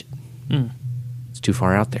can't reach it. It's too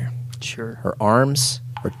far out there. Sure. Her arms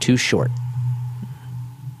are too short.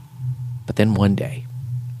 But then one day,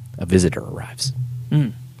 a visitor arrives.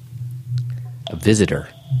 A visitor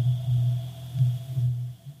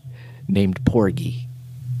named Porgy.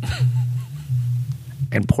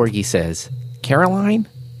 And Porgy says, Caroline,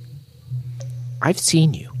 I've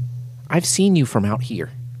seen you. I've seen you from out here.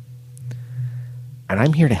 And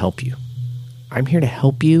I'm here to help you. I'm here to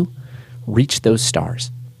help you reach those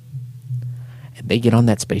stars. And they get on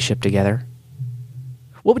that spaceship together.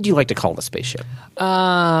 What would you like to call the spaceship?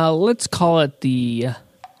 Let's call it the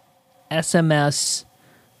SMS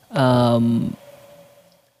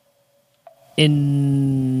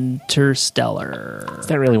Interstellar. Is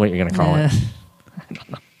that really what you're going to call it? I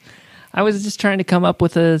don't know. I was just trying to come up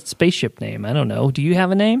with a spaceship name. I don't know. Do you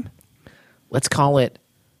have a name? Let's call it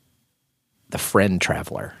the Friend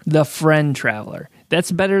Traveler. The Friend Traveler.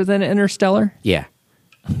 That's better than Interstellar? Yeah.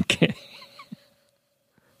 Okay.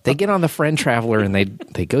 They get on the Friend Traveler and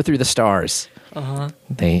they go through the stars. Uh-huh.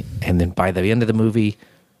 And then by the end of the movie,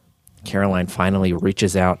 Caroline finally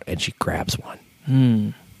reaches out and she grabs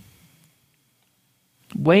one.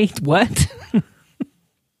 Wait, what?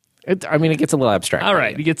 It gets a little abstract. All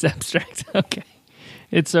right, it gets abstract. Okay.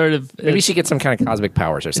 It's sort of... Maybe she gets some kind of cosmic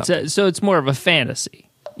powers or something. So it's more of a fantasy,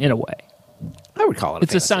 in a way. I would call it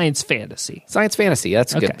It's a science fantasy. Science fantasy.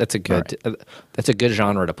 That's Okay. good. That's a good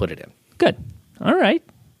genre to put it in. Good. All right.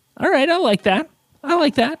 I like that.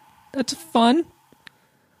 That's fun.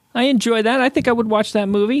 I enjoy that. I think I would watch that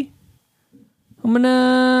movie. I'm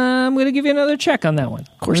gonna give you another check on that one.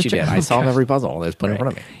 Of course you did. I solved every puzzle that's put in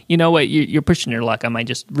front of me. You know what? You're pushing your luck. I might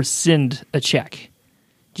just rescind a check,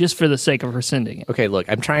 just for the sake of rescinding it. Okay, look,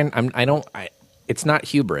 it's not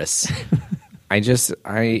hubris.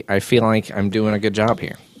 I feel like I'm doing a good job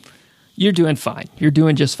here. You're doing fine. You're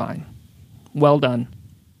doing just fine. Well done.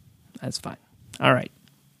 That's fine. All right.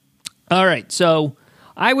 So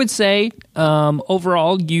I would say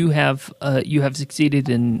overall you have succeeded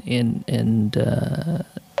in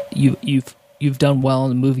you've done well in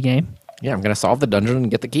the movie game. Yeah, I'm going to solve the dungeon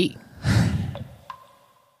and get the key.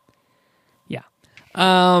 Yeah.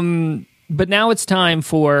 But now it's time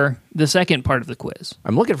for the second part of the quiz.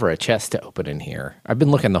 I'm looking for a chest to open in here. I've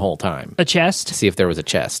been looking the whole time. A chest? To see if there was a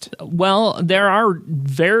chest. Well, there are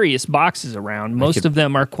various boxes around. Most of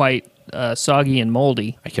them are quite soggy and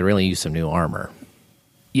moldy. I could really use some new armor.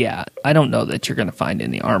 Yeah, I don't know that you're going to find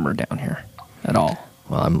any armor down here at all.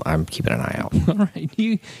 Well, I'm keeping an eye out. All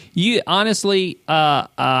right. You honestly,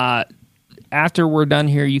 after we're done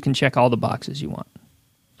here, you can check all the boxes you want.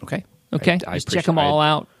 Okay. Okay. Just check them all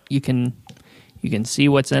out. You can see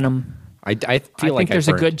what's in them. I think there's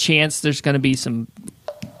a good chance there's going to be some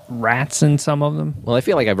rats in some of them. Well, I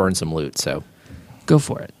feel like I've earned some loot, so go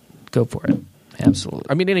for it. Absolutely.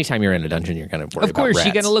 I mean, anytime you're in a dungeon, you're going to worry about rats. Of course, rats.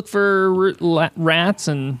 you got to look for rats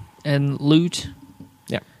and loot.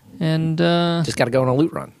 Yeah. And just got to go on a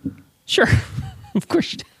loot run. Sure. Of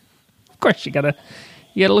course you got to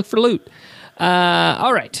look for loot.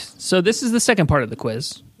 All right. So this is the second part of the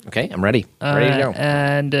quiz. Okay, I'm ready. Ready to go.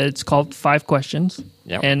 And it's called 5 questions.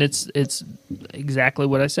 Yep. And it's exactly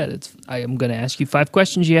what I said. I am going to ask you 5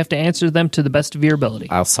 questions. You have to answer them to the best of your ability.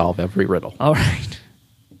 I'll solve every riddle. All right.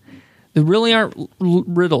 They really aren't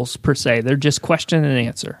riddles per se. They're just question and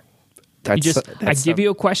answer. I give you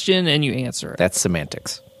a question and you answer it. That's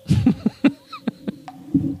semantics.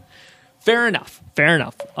 Fair enough.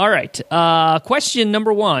 All right. Question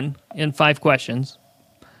number 1 in 5 questions.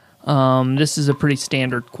 This is a pretty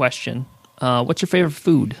standard question. What's your favorite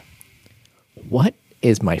food? What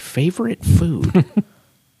is my favorite food?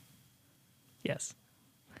 Yes.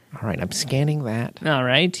 All right, I'm scanning that. All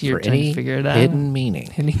right, you're for trying any to figure it out. Hidden meaning.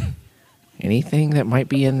 Anything that might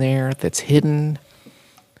be in there that's hidden.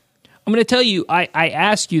 I'm going to tell you, I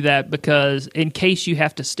ask you that because in case you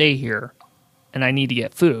have to stay here and I need to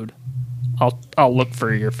get food, I'll look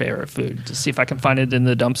for your favorite food to see if I can find it in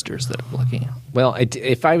the dumpsters that I'm looking at. Well,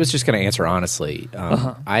 if I was just going to answer honestly,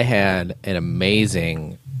 I had an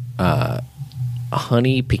amazing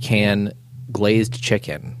honey pecan glazed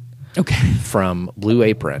chicken from Blue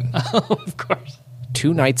Apron. Oh, of course.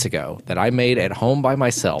 2 nights ago that I made at home by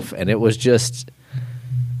myself, and it was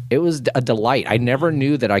a delight. I never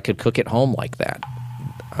knew that I could cook at home like that.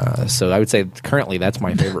 So I would say currently that's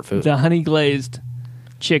my favorite food. The honey glazed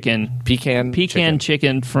chicken. Pecan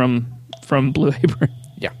chicken from Blue Apron.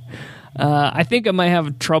 Yeah. I think I might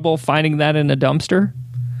have trouble finding that in a dumpster.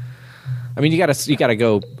 I mean, you gotta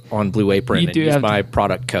go on Blue Apron and use my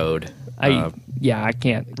product code. I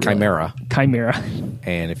can't. Chimera.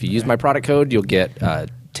 And if you use my product code, you'll get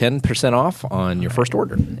 10% off on your first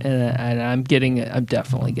order. And I'm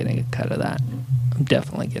definitely getting a cut of that.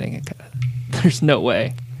 There's no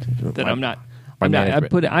way that I'm not.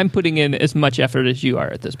 I'm putting in as much effort as you are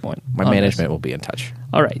at this point. My management will be in touch.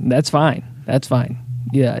 All right, that's fine.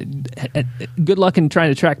 Yeah. Good luck in trying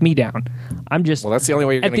to track me down. I'm just... Well, that's the only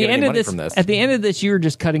way you're going to get any money from this. At the end of this, you're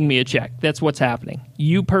just cutting me a check. That's what's happening.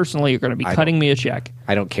 You personally are going to be cutting me a check.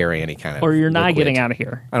 I don't carry any kind of... Or you're not getting out of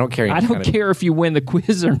here. I don't carry any I don't care if you win the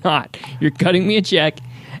quiz or not. You're cutting me a check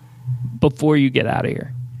before you get out of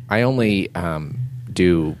here. I only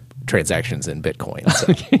do transactions in Bitcoin.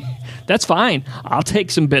 So. Okay. That's fine. I'll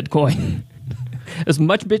take some Bitcoin. As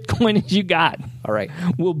much Bitcoin as you got. All right.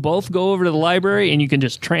 We'll both go over to the library and you can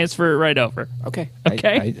just transfer it right over. Okay.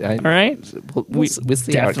 Okay? All right? We'll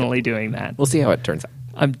see definitely doing that. We'll see how it turns out.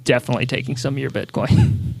 I'm definitely taking some of your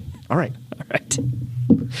Bitcoin. All right. All right.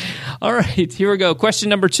 All right. Here we go. Question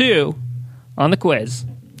number 2 on the quiz.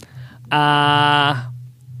 Why?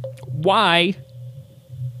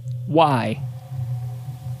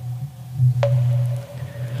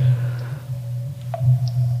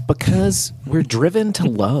 Because we're driven to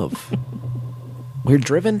love. We're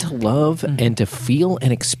driven to love and to feel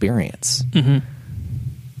and experience. Mm-hmm.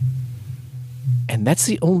 And that's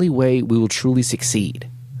the only way we will truly succeed.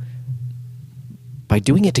 By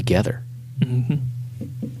doing it together.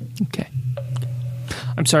 Mm-hmm. Okay.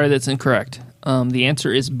 I'm sorry, that's incorrect. The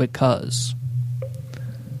answer is because.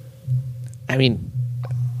 I mean,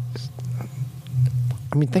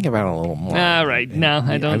 think about it a little more. All right. No,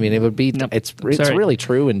 I don't. I mean, it would be. No, it's really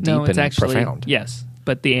true and deep and actually, profound. Yes,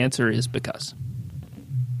 but the answer is because.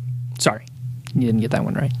 Sorry, you didn't get that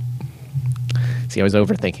one right. See, I was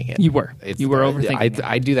overthinking it. You were. You were overthinking it.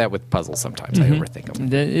 I do that with puzzles sometimes. Mm-hmm. I overthink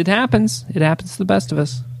them. It happens. It happens to the best of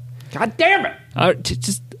us. God damn it!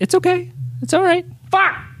 It's okay. It's all right.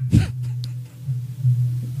 Fuck.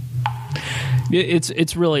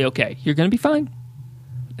 It's really okay. You're going to be fine.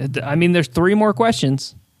 I mean, there's 3 more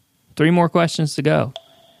questions. 3 more questions to go.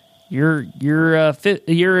 You're at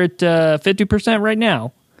 50% right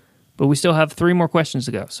now, but we still have 3 more questions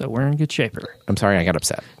to go. So we're in good shape here. I'm sorry, I got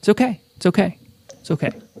upset. It's okay. It's okay. It's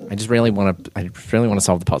okay. I really want to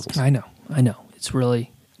solve the puzzles. I know. It's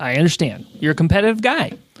really. I understand. You're a competitive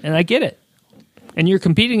guy, and I get it. And you're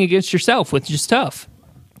competing against yourself, which is tough.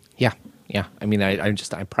 Yeah. I mean, I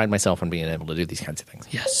pride myself on being able to do these kinds of things.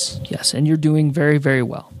 Yes, and you're doing very, very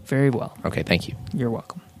well. Very well. Okay, thank you. You're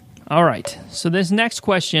welcome. All right. So this next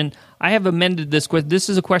question, I have amended this question. This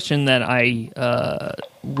is a question that I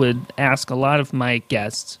would ask a lot of my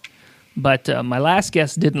guests, but my last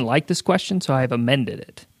guest didn't like this question, so I have amended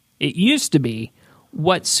it. It used to be,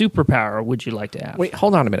 what superpower would you like to have? Wait,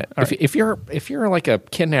 hold on a minute. If you're like a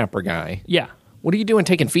kidnapper guy, yeah, what are you doing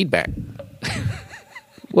taking feedback?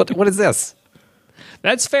 What is this?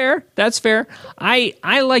 That's fair.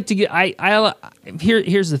 I like to get.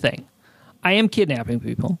 Here's the thing. I am kidnapping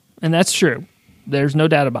people, and that's true. There's no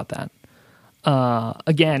doubt about that.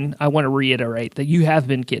 Again, I want to reiterate that you have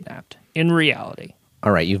been kidnapped in reality.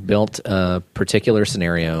 All right, you've built a particular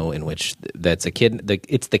scenario in which it's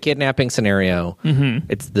the kidnapping scenario. Mm-hmm.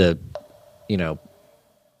 It's the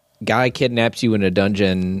guy kidnaps you in a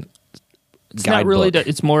dungeon. It's not really.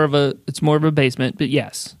 It's more of a basement, but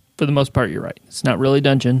yes, for the most part, you're right. It's not really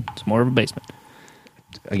dungeon. It's more of a basement.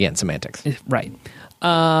 Again, semantics. Right.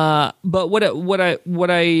 But what I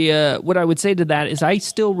would say to that is, I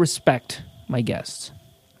still respect my guests.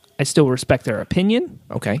 I still respect their opinion.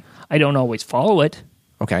 Okay. I don't always follow it.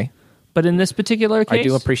 Okay. But in this particular case, I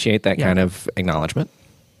do appreciate that kind of acknowledgement.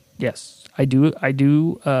 Yes, I do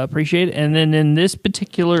appreciate it. And then in this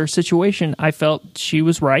particular situation, I felt she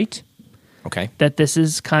was right. Okay. That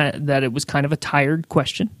it was kind of a tired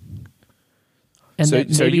question. And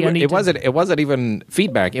it wasn't even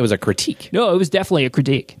feedback, it was a critique. No, it was definitely a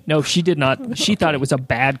critique. No, she did not. She thought it was a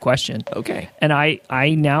bad question. Okay. And I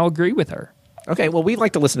now agree with her. Okay, well, we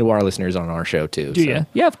like to listen to our listeners on our show too. Do you?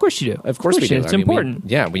 Yeah, of course you do. Of course we do. It's important.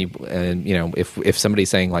 If somebody's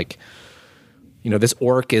saying like, this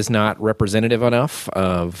orc is not representative enough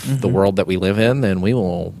of the world that we live in, then we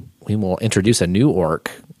will introduce a new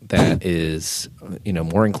orc that is,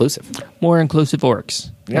 more inclusive. More inclusive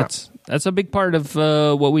orcs. Yeah. That's a big part of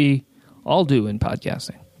what we all do in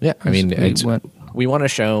podcasting. Yeah, I mean, we want to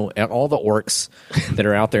show all the orcs that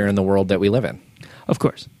are out there in the world that we live in. Of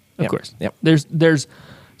course. Of course. Yep. There's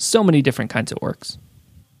so many different kinds of orcs.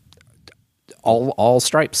 All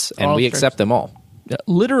stripes, and we accept them all.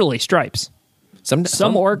 Literally stripes. Some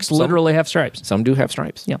orcs literally have stripes. Some do have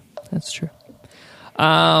stripes. Yeah, that's true.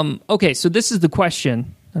 Okay, so this is the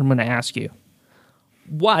question I'm going to ask you.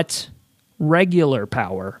 What regular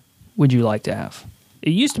power would you like to have?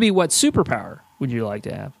 It used to be, what superpower would you like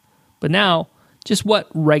to have? But now, just what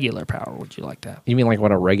regular power would you like to have? You mean like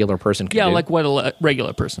what a regular person can do? Yeah, like what a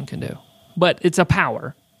regular person can do. But it's a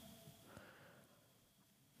power.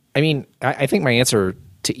 I mean, I think my answer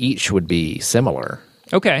to each would be similar.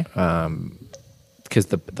 Okay. Because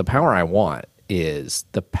the power I want is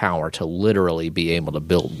the power to literally be able to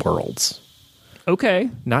build worlds. Okay.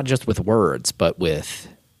 Not just with words, but with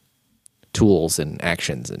tools and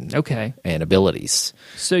actions and abilities.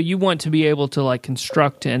 So you want to be able to like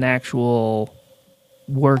construct an actual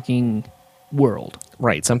working world.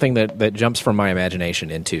 Right. Something that jumps from my imagination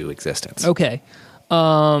into existence. Okay.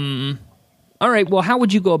 All right. Well, how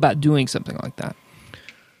would you go about doing something like that?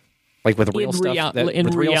 Like with real stuff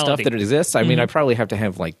that exists? I mean, I probably have to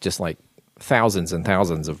have just thousands and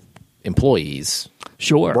thousands of employees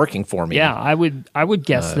working for me. Yeah, I would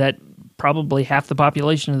guess that probably half the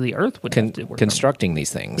population of the Earth would have to work constructing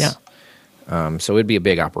these things. Yeah. So it'd be a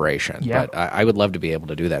big operation. Yeah. But I would love to be able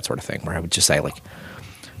to do that sort of thing where I would just say,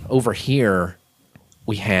 over here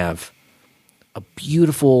we have a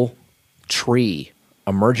beautiful tree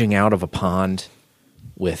emerging out of a pond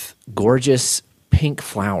with gorgeous pink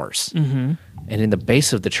flowers. Mm-hmm. And in the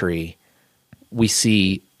base of the tree, we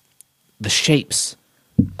see the shapes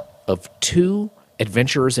of two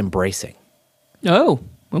adventurers embracing. Oh,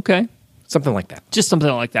 okay. Something like that. Just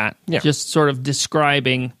something like that. Yeah. Just sort of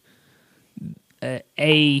describing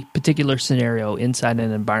a particular scenario inside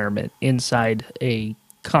an environment, inside a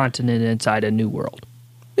continent, inside a new world.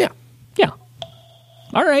 Yeah. Yeah.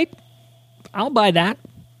 All right. I'll buy that.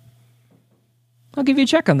 I'll give you a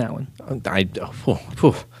check on that one.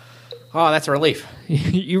 Oh, that's a relief.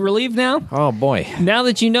 You relieved now? Oh, boy. Now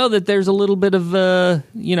that you know that there's a little bit of,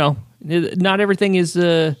 not everything is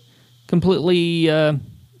completely, a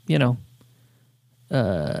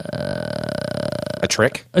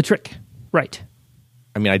trick? A trick. Right.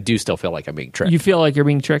 I mean, I do still feel like I'm being tricked. You feel like you're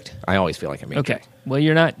being tricked? I always feel like I'm being tricked. Okay. Well,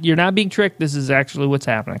 you're not being tricked. This is actually what's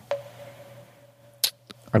happening.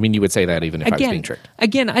 I mean, you would say that even if I was being tricked.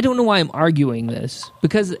 Again, I don't know why I'm arguing this,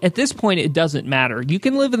 because at this point it doesn't matter. You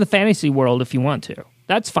can live in the fantasy world if you want to.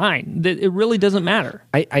 That's fine. It really doesn't matter.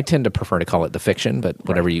 I tend to prefer to call it the fiction, but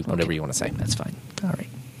whatever you want to say. That's fine.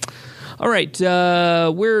 All right.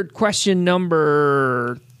 We're question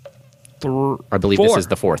number I believe 4. This is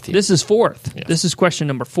the 4th. This is 4th. Yes. This is question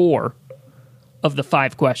number 4 of the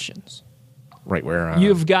 5 questions. Right, where...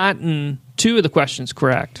 You've gotten 2 of the questions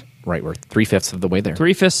correct. Right, we're 3/5 of the way there.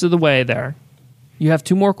 3/5 of the way there. You have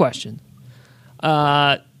 2 more questions.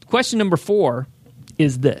 Question number 4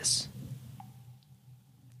 is this.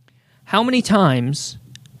 How many times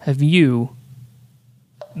have you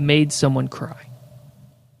made someone cry?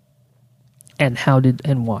 And how did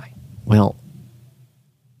and why? Well,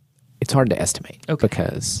 it's hard to estimate Okay.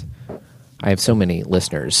 because I have so many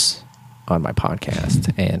listeners on my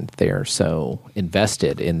podcast, and they're so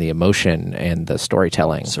invested in the emotion and the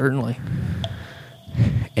storytelling. Certainly.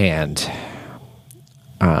 And,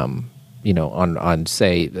 on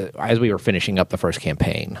say, as we were finishing up the first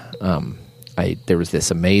campaign, there was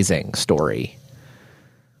this amazing story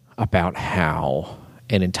about how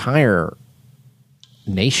an entire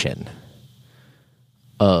nation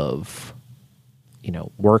of,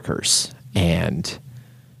 workers and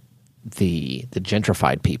the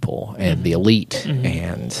gentrified people and the elite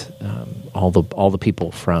and all the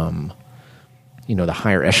people from the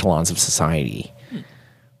higher echelons of society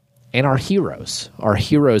and our heroes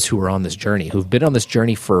who are on this journey, who've been on this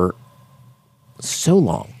journey for so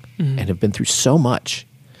long and have been through so much.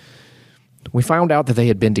 We found out that they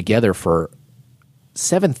had been together for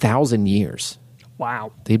 7,000 years.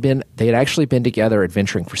 Wow. They had actually been together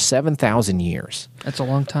adventuring for 7,000 years. That's a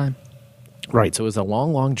long time. Right, so it was a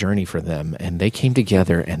long, long journey for them, and they came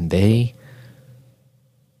together and they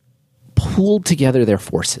pooled together their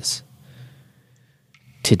forces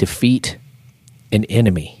to defeat an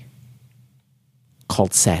enemy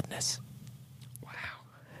called sadness. Wow.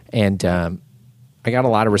 And I got a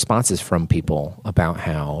lot of responses from people about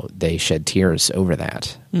how they shed tears over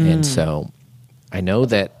that. And so I know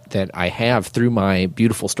that I have, through my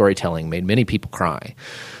beautiful storytelling, made many people cry.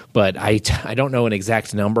 But I don't know an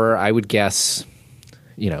exact number. I would guess,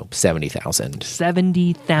 70,000.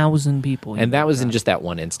 70,000 people. And that was in just that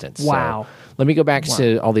one instance. Wow. So let me go back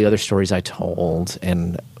to all the other stories I told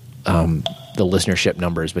and the listenership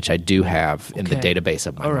numbers, which I do have in the database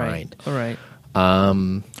of my mind. All right.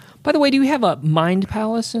 By the way, do you have a mind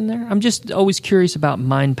palace in there? I'm just always curious about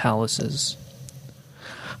mind palaces.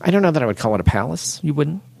 I don't know that I would call it a palace. You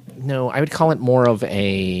wouldn't? No, I would call it more of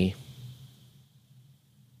a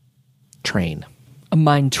train. A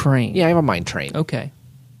mind train. Yeah, I have a mind train. Okay.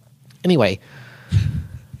 Anyway,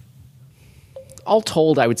 all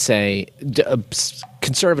told, I would say,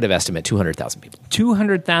 conservative estimate, 200,000 people.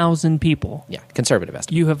 200,000 people. Yeah, conservative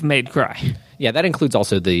estimate. You have made cry. Yeah, that includes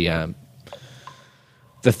also the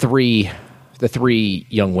three the three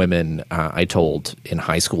young women I told in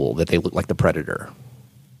high school that they looked like the Predator.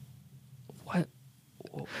 What?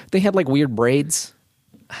 They had like weird braids,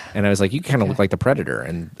 and I was like, "You kind of look like the Predator,"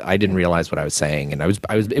 and I didn't realize what I was saying, and it was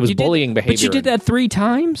bullying behavior. But you did that 3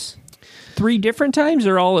 times? 3 different times,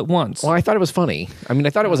 or all at once? Well, I thought it was funny. I mean, I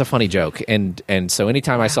thought it was a funny joke, and so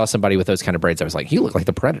anytime I saw somebody with those kind of braids, I was like, "You look like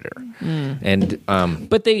the Predator." And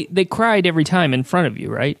but they cried every time in front of you,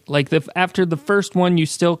 right? Like after the first one, you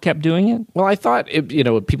still kept doing it. well, I thought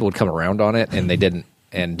people would come around on it, and they didn't.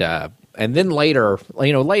 And then later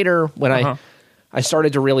when I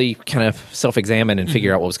started to really kind of self-examine and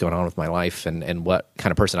figure out what was going on with my life and what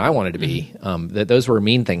kind of person I wanted to be, that those were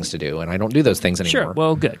mean things to do, and I don't do those things anymore. Sure.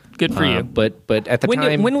 Well, good for you. But at the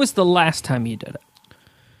time, when was the last time you did it?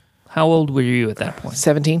 How old were you at that point?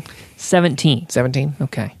 17. 17. 17.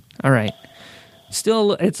 Okay. All right.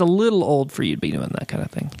 Still, it's a little old for you to be doing that kind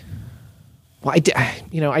of thing. Well,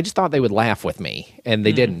 I just thought they would laugh with me, and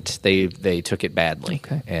they didn't. They took it badly.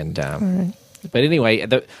 Okay. And All right. but anyway,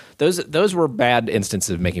 those were bad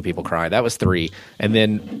instances of making people cry. That was 3, and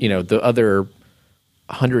then the other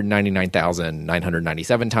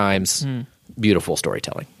 199,997 times, beautiful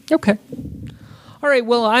storytelling. Okay. All right.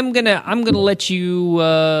 Well, I'm gonna let you.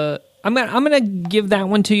 I'm gonna give that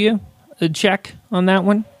one to you. A check on that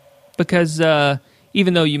one, because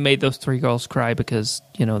even though you made those 3 girls cry because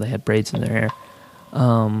they had braids in their hair,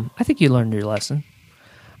 I think you learned your lesson.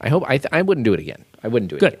 I hope I wouldn't do it again. I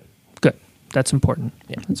wouldn't do it. Good. Again. Good. That's important.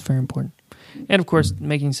 Yeah. That's very important. And of course,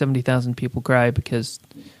 making 70,000 people cry because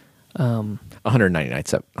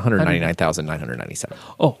 199,997.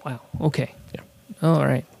 Oh, wow. Okay. Yeah. All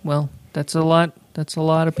right. Well, that's a lot. That's a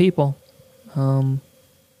lot of people.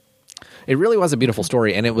 It really was a beautiful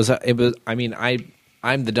story, and it was. I mean,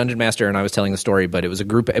 I'm the dungeon master, and I was telling the story, but it was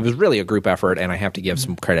really a group effort, and I have to give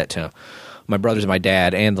some credit to my brothers and my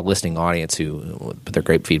dad and the listening audience who put their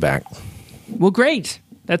great feedback. Well, great.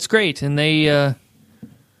 That's great. And they,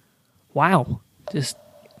 wow, just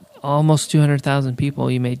almost 200,000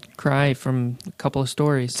 people you made cry from a couple of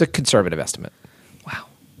stories. It's a conservative estimate. Wow.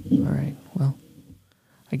 All right. Well,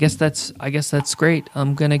 I guess that's great.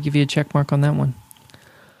 I'm gonna give you a check mark on that one.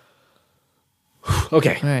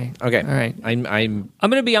 Okay. All right. Okay. All right. I'm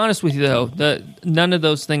gonna be honest with you though. None of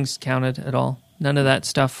those things counted at all. None of that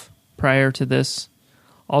stuff prior to this.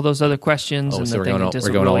 All those other questions. so we're going all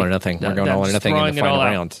or nothing. We're going all or nothing in the final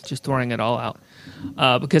round. Just throwing it all out.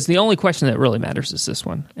 Because the only question that really matters is this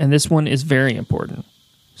one. And this one is very important.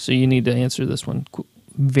 So you need to answer this one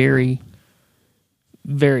very,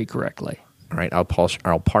 very correctly. All right. I'll parse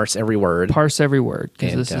every word. Parse every word,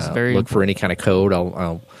 because this is very look for any kind of code.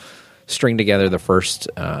 I'll string together the first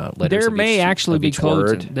letters. There may actually be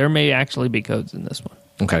codes. Word. There may actually be codes in this one.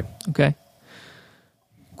 Okay. Okay.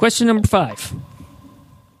 Question number 5.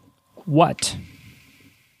 What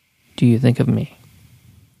do you think of me?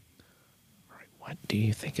 All right. What do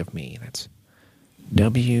you think of me? That's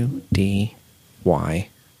WDYTOM.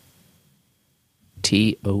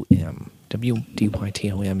 WDYTOM.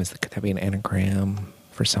 Could that be an anagram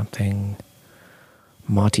for something?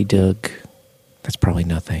 Monty Doug. That's probably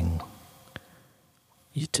nothing.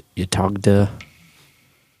 Yatagda.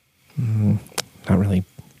 Not really.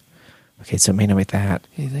 Okay, so it may not be that.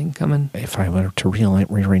 Anything coming? If I were to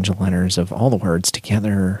rearrange the letters of all the words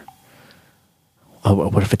together,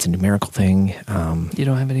 what if it's a numerical thing? You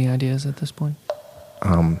don't have any ideas at this point?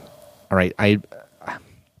 All right,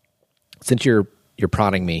 since you're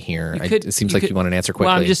prodding me here, it seems like you want an answer quickly.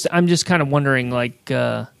 Well, I'm just kind of wondering, like,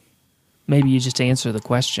 maybe you just answer the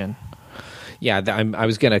question. Yeah, I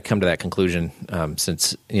was going to come to that conclusion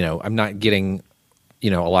since I'm not getting a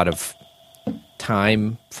lot of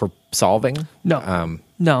time for solving. No,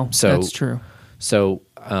 so that's true. So,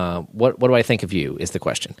 what do I think of you? Is the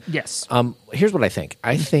question. Yes. Here's what I think.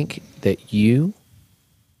 I think that you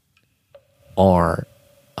are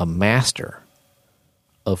a master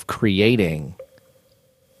of creating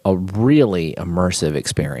a really immersive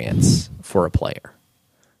experience for a player.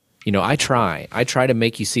 I try to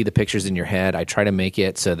make you see the pictures in your head. I try to make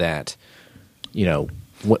it so that,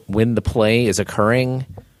 when the play is occurring,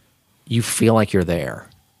 you feel like you're there.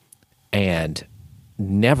 And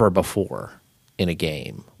never before in a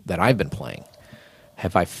game that I've been playing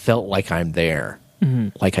have I felt like I'm there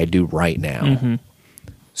like I do right now. Mm-hmm.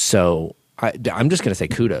 So I'm just going to say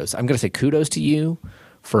kudos. I'm going to say kudos to you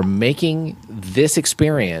for making this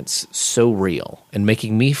experience so real and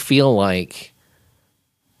making me feel like,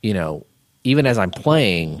 even as I'm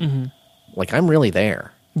playing, like I'm really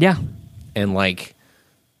there. Yeah. And like,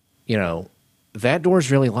 that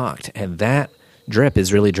door's really locked and that drip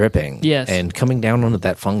is really dripping. Yes. And coming down onto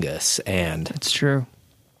that fungus. And it's true.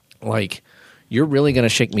 Like, you're really going to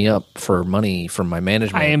shake me up for money from my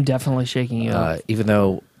management. I am definitely shaking you up. Even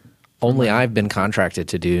though only I've been contracted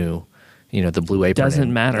to do, the Blue Apron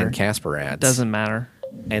Doesn't matter. and Casper ads. Doesn't matter.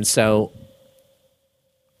 And so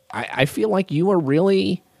I feel like you are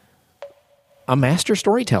really a master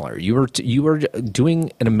storyteller. You are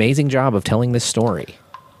doing an amazing job of telling this story.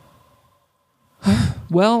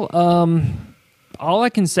 Well, all I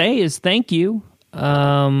can say is thank you.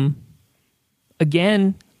 Again,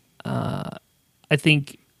 I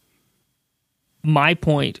think my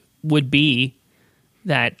point would be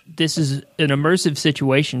that this is an immersive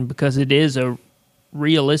situation because it is a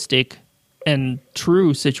realistic and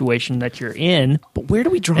true situation that you're in. But where do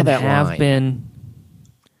we draw that line?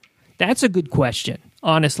 That's a good question.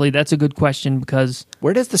 Honestly, that's a good question because...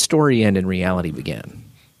 Where does the story end and reality begin?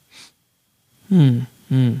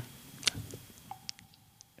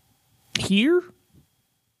 Here?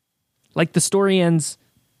 Like the story ends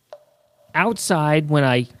outside when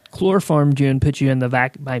I chloroformed you and put you in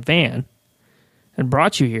my van and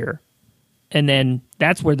brought you here. And then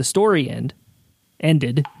that's where the story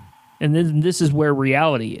ended. And then this is where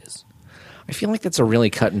reality is. I feel like that's a really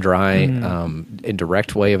cut and dry and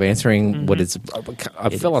direct way of answering what is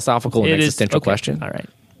a philosophical and existential question. All right.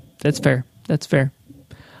 That's fair.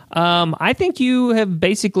 I think you have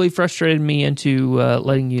basically frustrated me into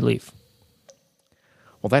letting you leave.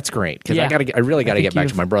 Well, that's great because I really got to get back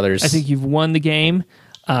to my brothers. I think you've won the game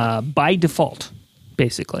by default,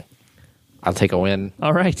 basically. I'll take a win.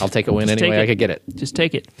 All right. I'll take a win any way I could get it. Just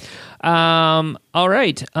take it. All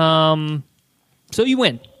right. So you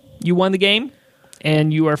win. You won the game,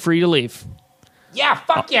 and you are free to leave. Yeah,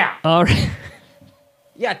 fuck yeah. All right.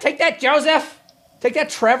 Yeah, take that, Joseph. Take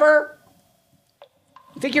that, Trevor.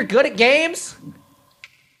 You think you're good at games?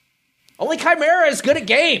 Only Chimera is good at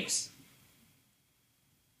games.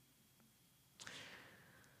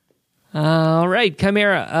 All right,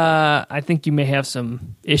 Chimera, I think you may have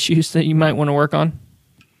some issues that you might want to work on.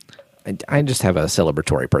 I just have a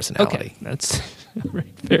celebratory personality. Okay, that's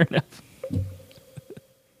right, fair enough.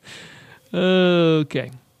 Okay.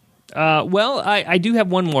 Well, I do have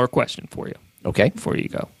one more question for you. Okay. Before you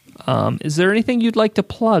go. Is there anything you'd like to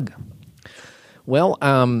plug? Well,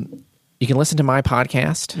 you can listen to my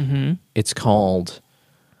podcast. Mm-hmm. It's called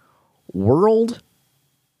World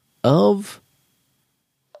of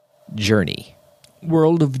Journey.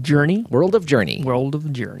 World of Journey? World of Journey. World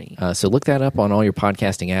of Journey. So look that up on all your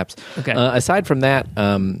podcasting apps. Okay. Aside from that,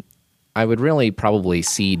 I would really probably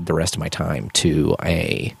cede the rest of my time to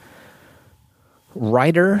a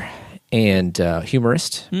writer and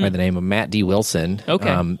humorist by the name of Matt D. Wilson.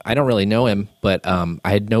 Okay. I don't really know him, but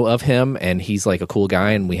I know of him, and he's like a cool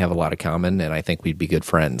guy, and we have a lot in common, and I think we'd be good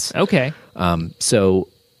friends. Okay. So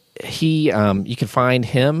he, you can find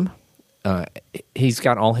him. He's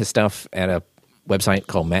got all his stuff at a website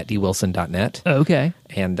called mattdwilson.net. Okay.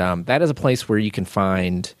 And that is a place where you can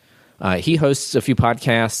find... he hosts a few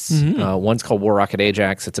podcasts. Mm-hmm. One's called War Rocket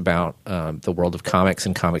Ajax. It's about the world of comics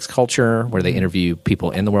and comics culture, where they interview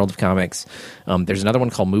people in the world of comics. There's another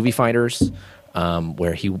one called Movie Fighters,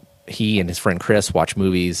 where he and his friend Chris watch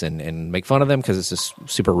movies and make fun of them because it's a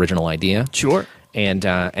super original idea. Sure. And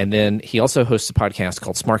then he also hosts a podcast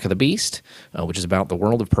called Smark of the Beast, which is about the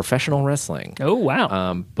world of professional wrestling. Oh,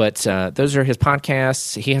 wow. But those are his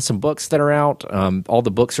podcasts. He has some books that are out. All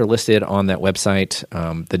the books are listed on that website.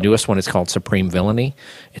 The newest one is called Supreme Villainy.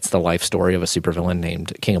 It's the life story of a supervillain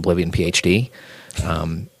named King Oblivion, PhD.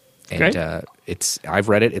 I've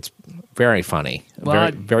read it. It's very funny.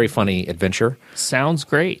 Well, very funny adventure. Sounds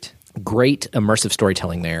great. Great immersive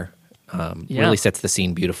storytelling there. Really sets the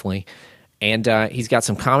scene beautifully. And he's got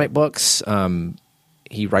some comic books.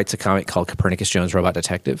 He writes a comic called Copernicus Jones Robot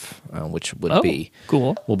Detective, which would be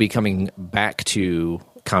cool. We'll be coming back to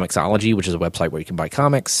Comixology, which is a website where you can buy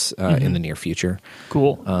comics in the near future.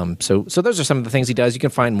 Cool. So those are some of the things he does. You can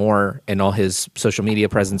find more and all his social media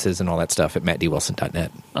presences and all that stuff at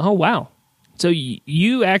mattdwilson.net. Oh, wow. So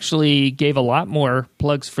you actually gave a lot more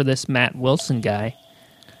plugs for this Matt Wilson guy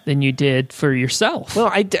than you did for yourself.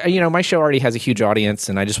 Well, my show already has a huge audience,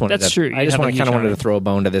 and I just wanted That's true. I just kind of wanted to throw a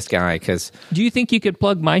bone to this guy because. Do you think you could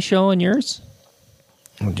plug my show and yours?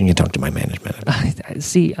 You can talk to my management.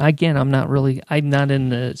 See, again, I'm not in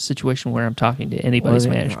the situation where I'm talking to anybody's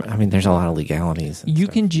management. I mean, there's a lot of legalities. You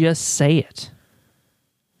can just say it.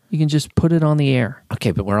 You can just put it on the air.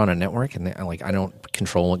 Okay, but we're on a network, and I don't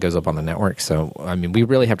control what goes up on the network. So, I mean, we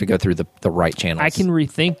really have to go through the right channels. I can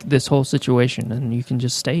rethink this whole situation, and you can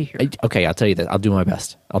just stay here. Okay, I'll tell you that. I'll do my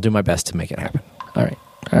best. I'll do my best to make it happen. All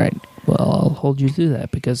right. Well, I'll hold you to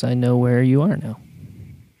that because I know where you are now.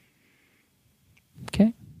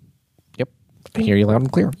 Okay? Yep. I hear you loud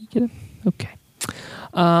and clear. You get it? Okay.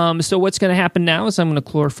 So what's going to happen now is I'm going to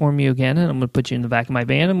chloroform you again, and I'm going to put you in the back of my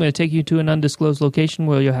van. I'm going to take you to an undisclosed location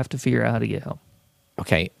where you'll have to figure out how to get home.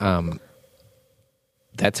 Okay.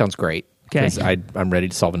 That sounds great. Okay. Because I'm ready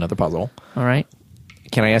to solve another puzzle. All right.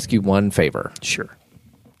 Can I ask you one favor? Sure.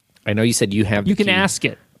 I know you said you have the You can key. ask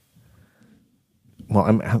it. Well,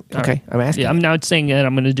 I'm okay. Right. I'm asking. Yeah, I'm not saying that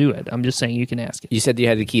I'm going to do it. I'm just saying you can ask it. You said you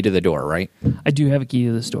had the key to the door, right? I do have a key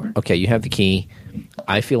to this door. Okay, you have the key.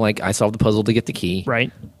 I feel like I solved the puzzle to get the key. Right.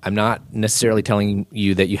 I'm not necessarily telling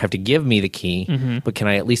you that you have to give me the key, but can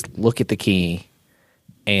I at least look at the key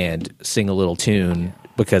and sing a little tune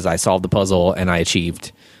because I solved the puzzle and I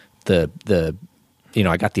achieved the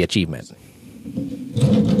I got the achievement.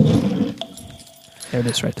 There it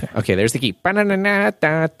is right there. Okay, there's the key. Okay,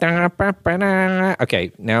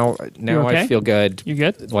 now okay? I feel good. You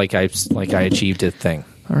good? Like I achieved a thing.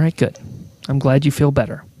 All right, good. I'm glad you feel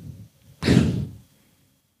better.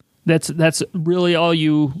 That's really all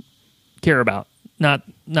you care about, not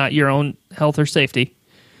your own health or safety,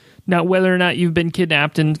 not whether or not you've been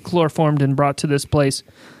kidnapped and chloroformed and brought to this place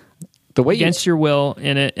The way against your will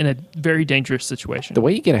in a very dangerous situation. The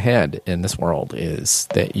way you get ahead in this world is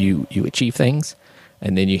that you achieve things,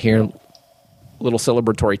 and then you hear little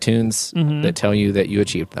celebratory tunes that tell you that you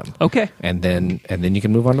achieved them. Okay. And then you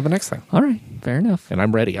can move on to the next thing. All right. Fair enough. And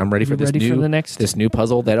I'm ready. I'm ready for You're ready for the next- this new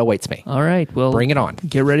puzzle that awaits me. All right. Well, Bring it on.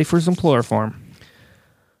 Get ready for some chloroform.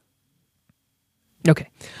 Okay.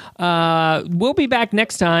 We'll be back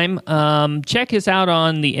next time. Check us out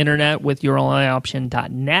on the internet with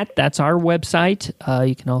youronlyoption.net. That's our website.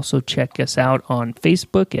 You can also check us out on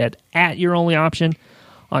Facebook at Your Only Option,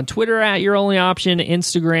 on Twitter at Your Only Option,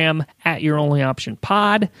 Instagram at Your Only Option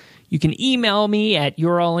Pod. You can email me at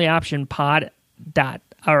youronlyoptionpod at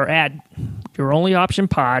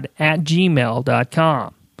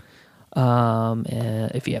youronlyoptionpod@gmail.com.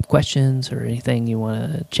 If you have questions or anything you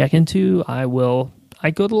want to check into, I go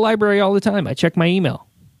to the library all the time. I check my email.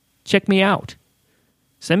 Check me out.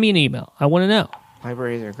 Send me an email. I want to know.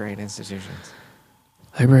 Libraries are great institutions.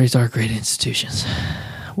 Libraries are great institutions.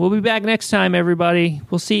 We'll be back next time, everybody.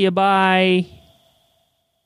 We'll see you. Bye.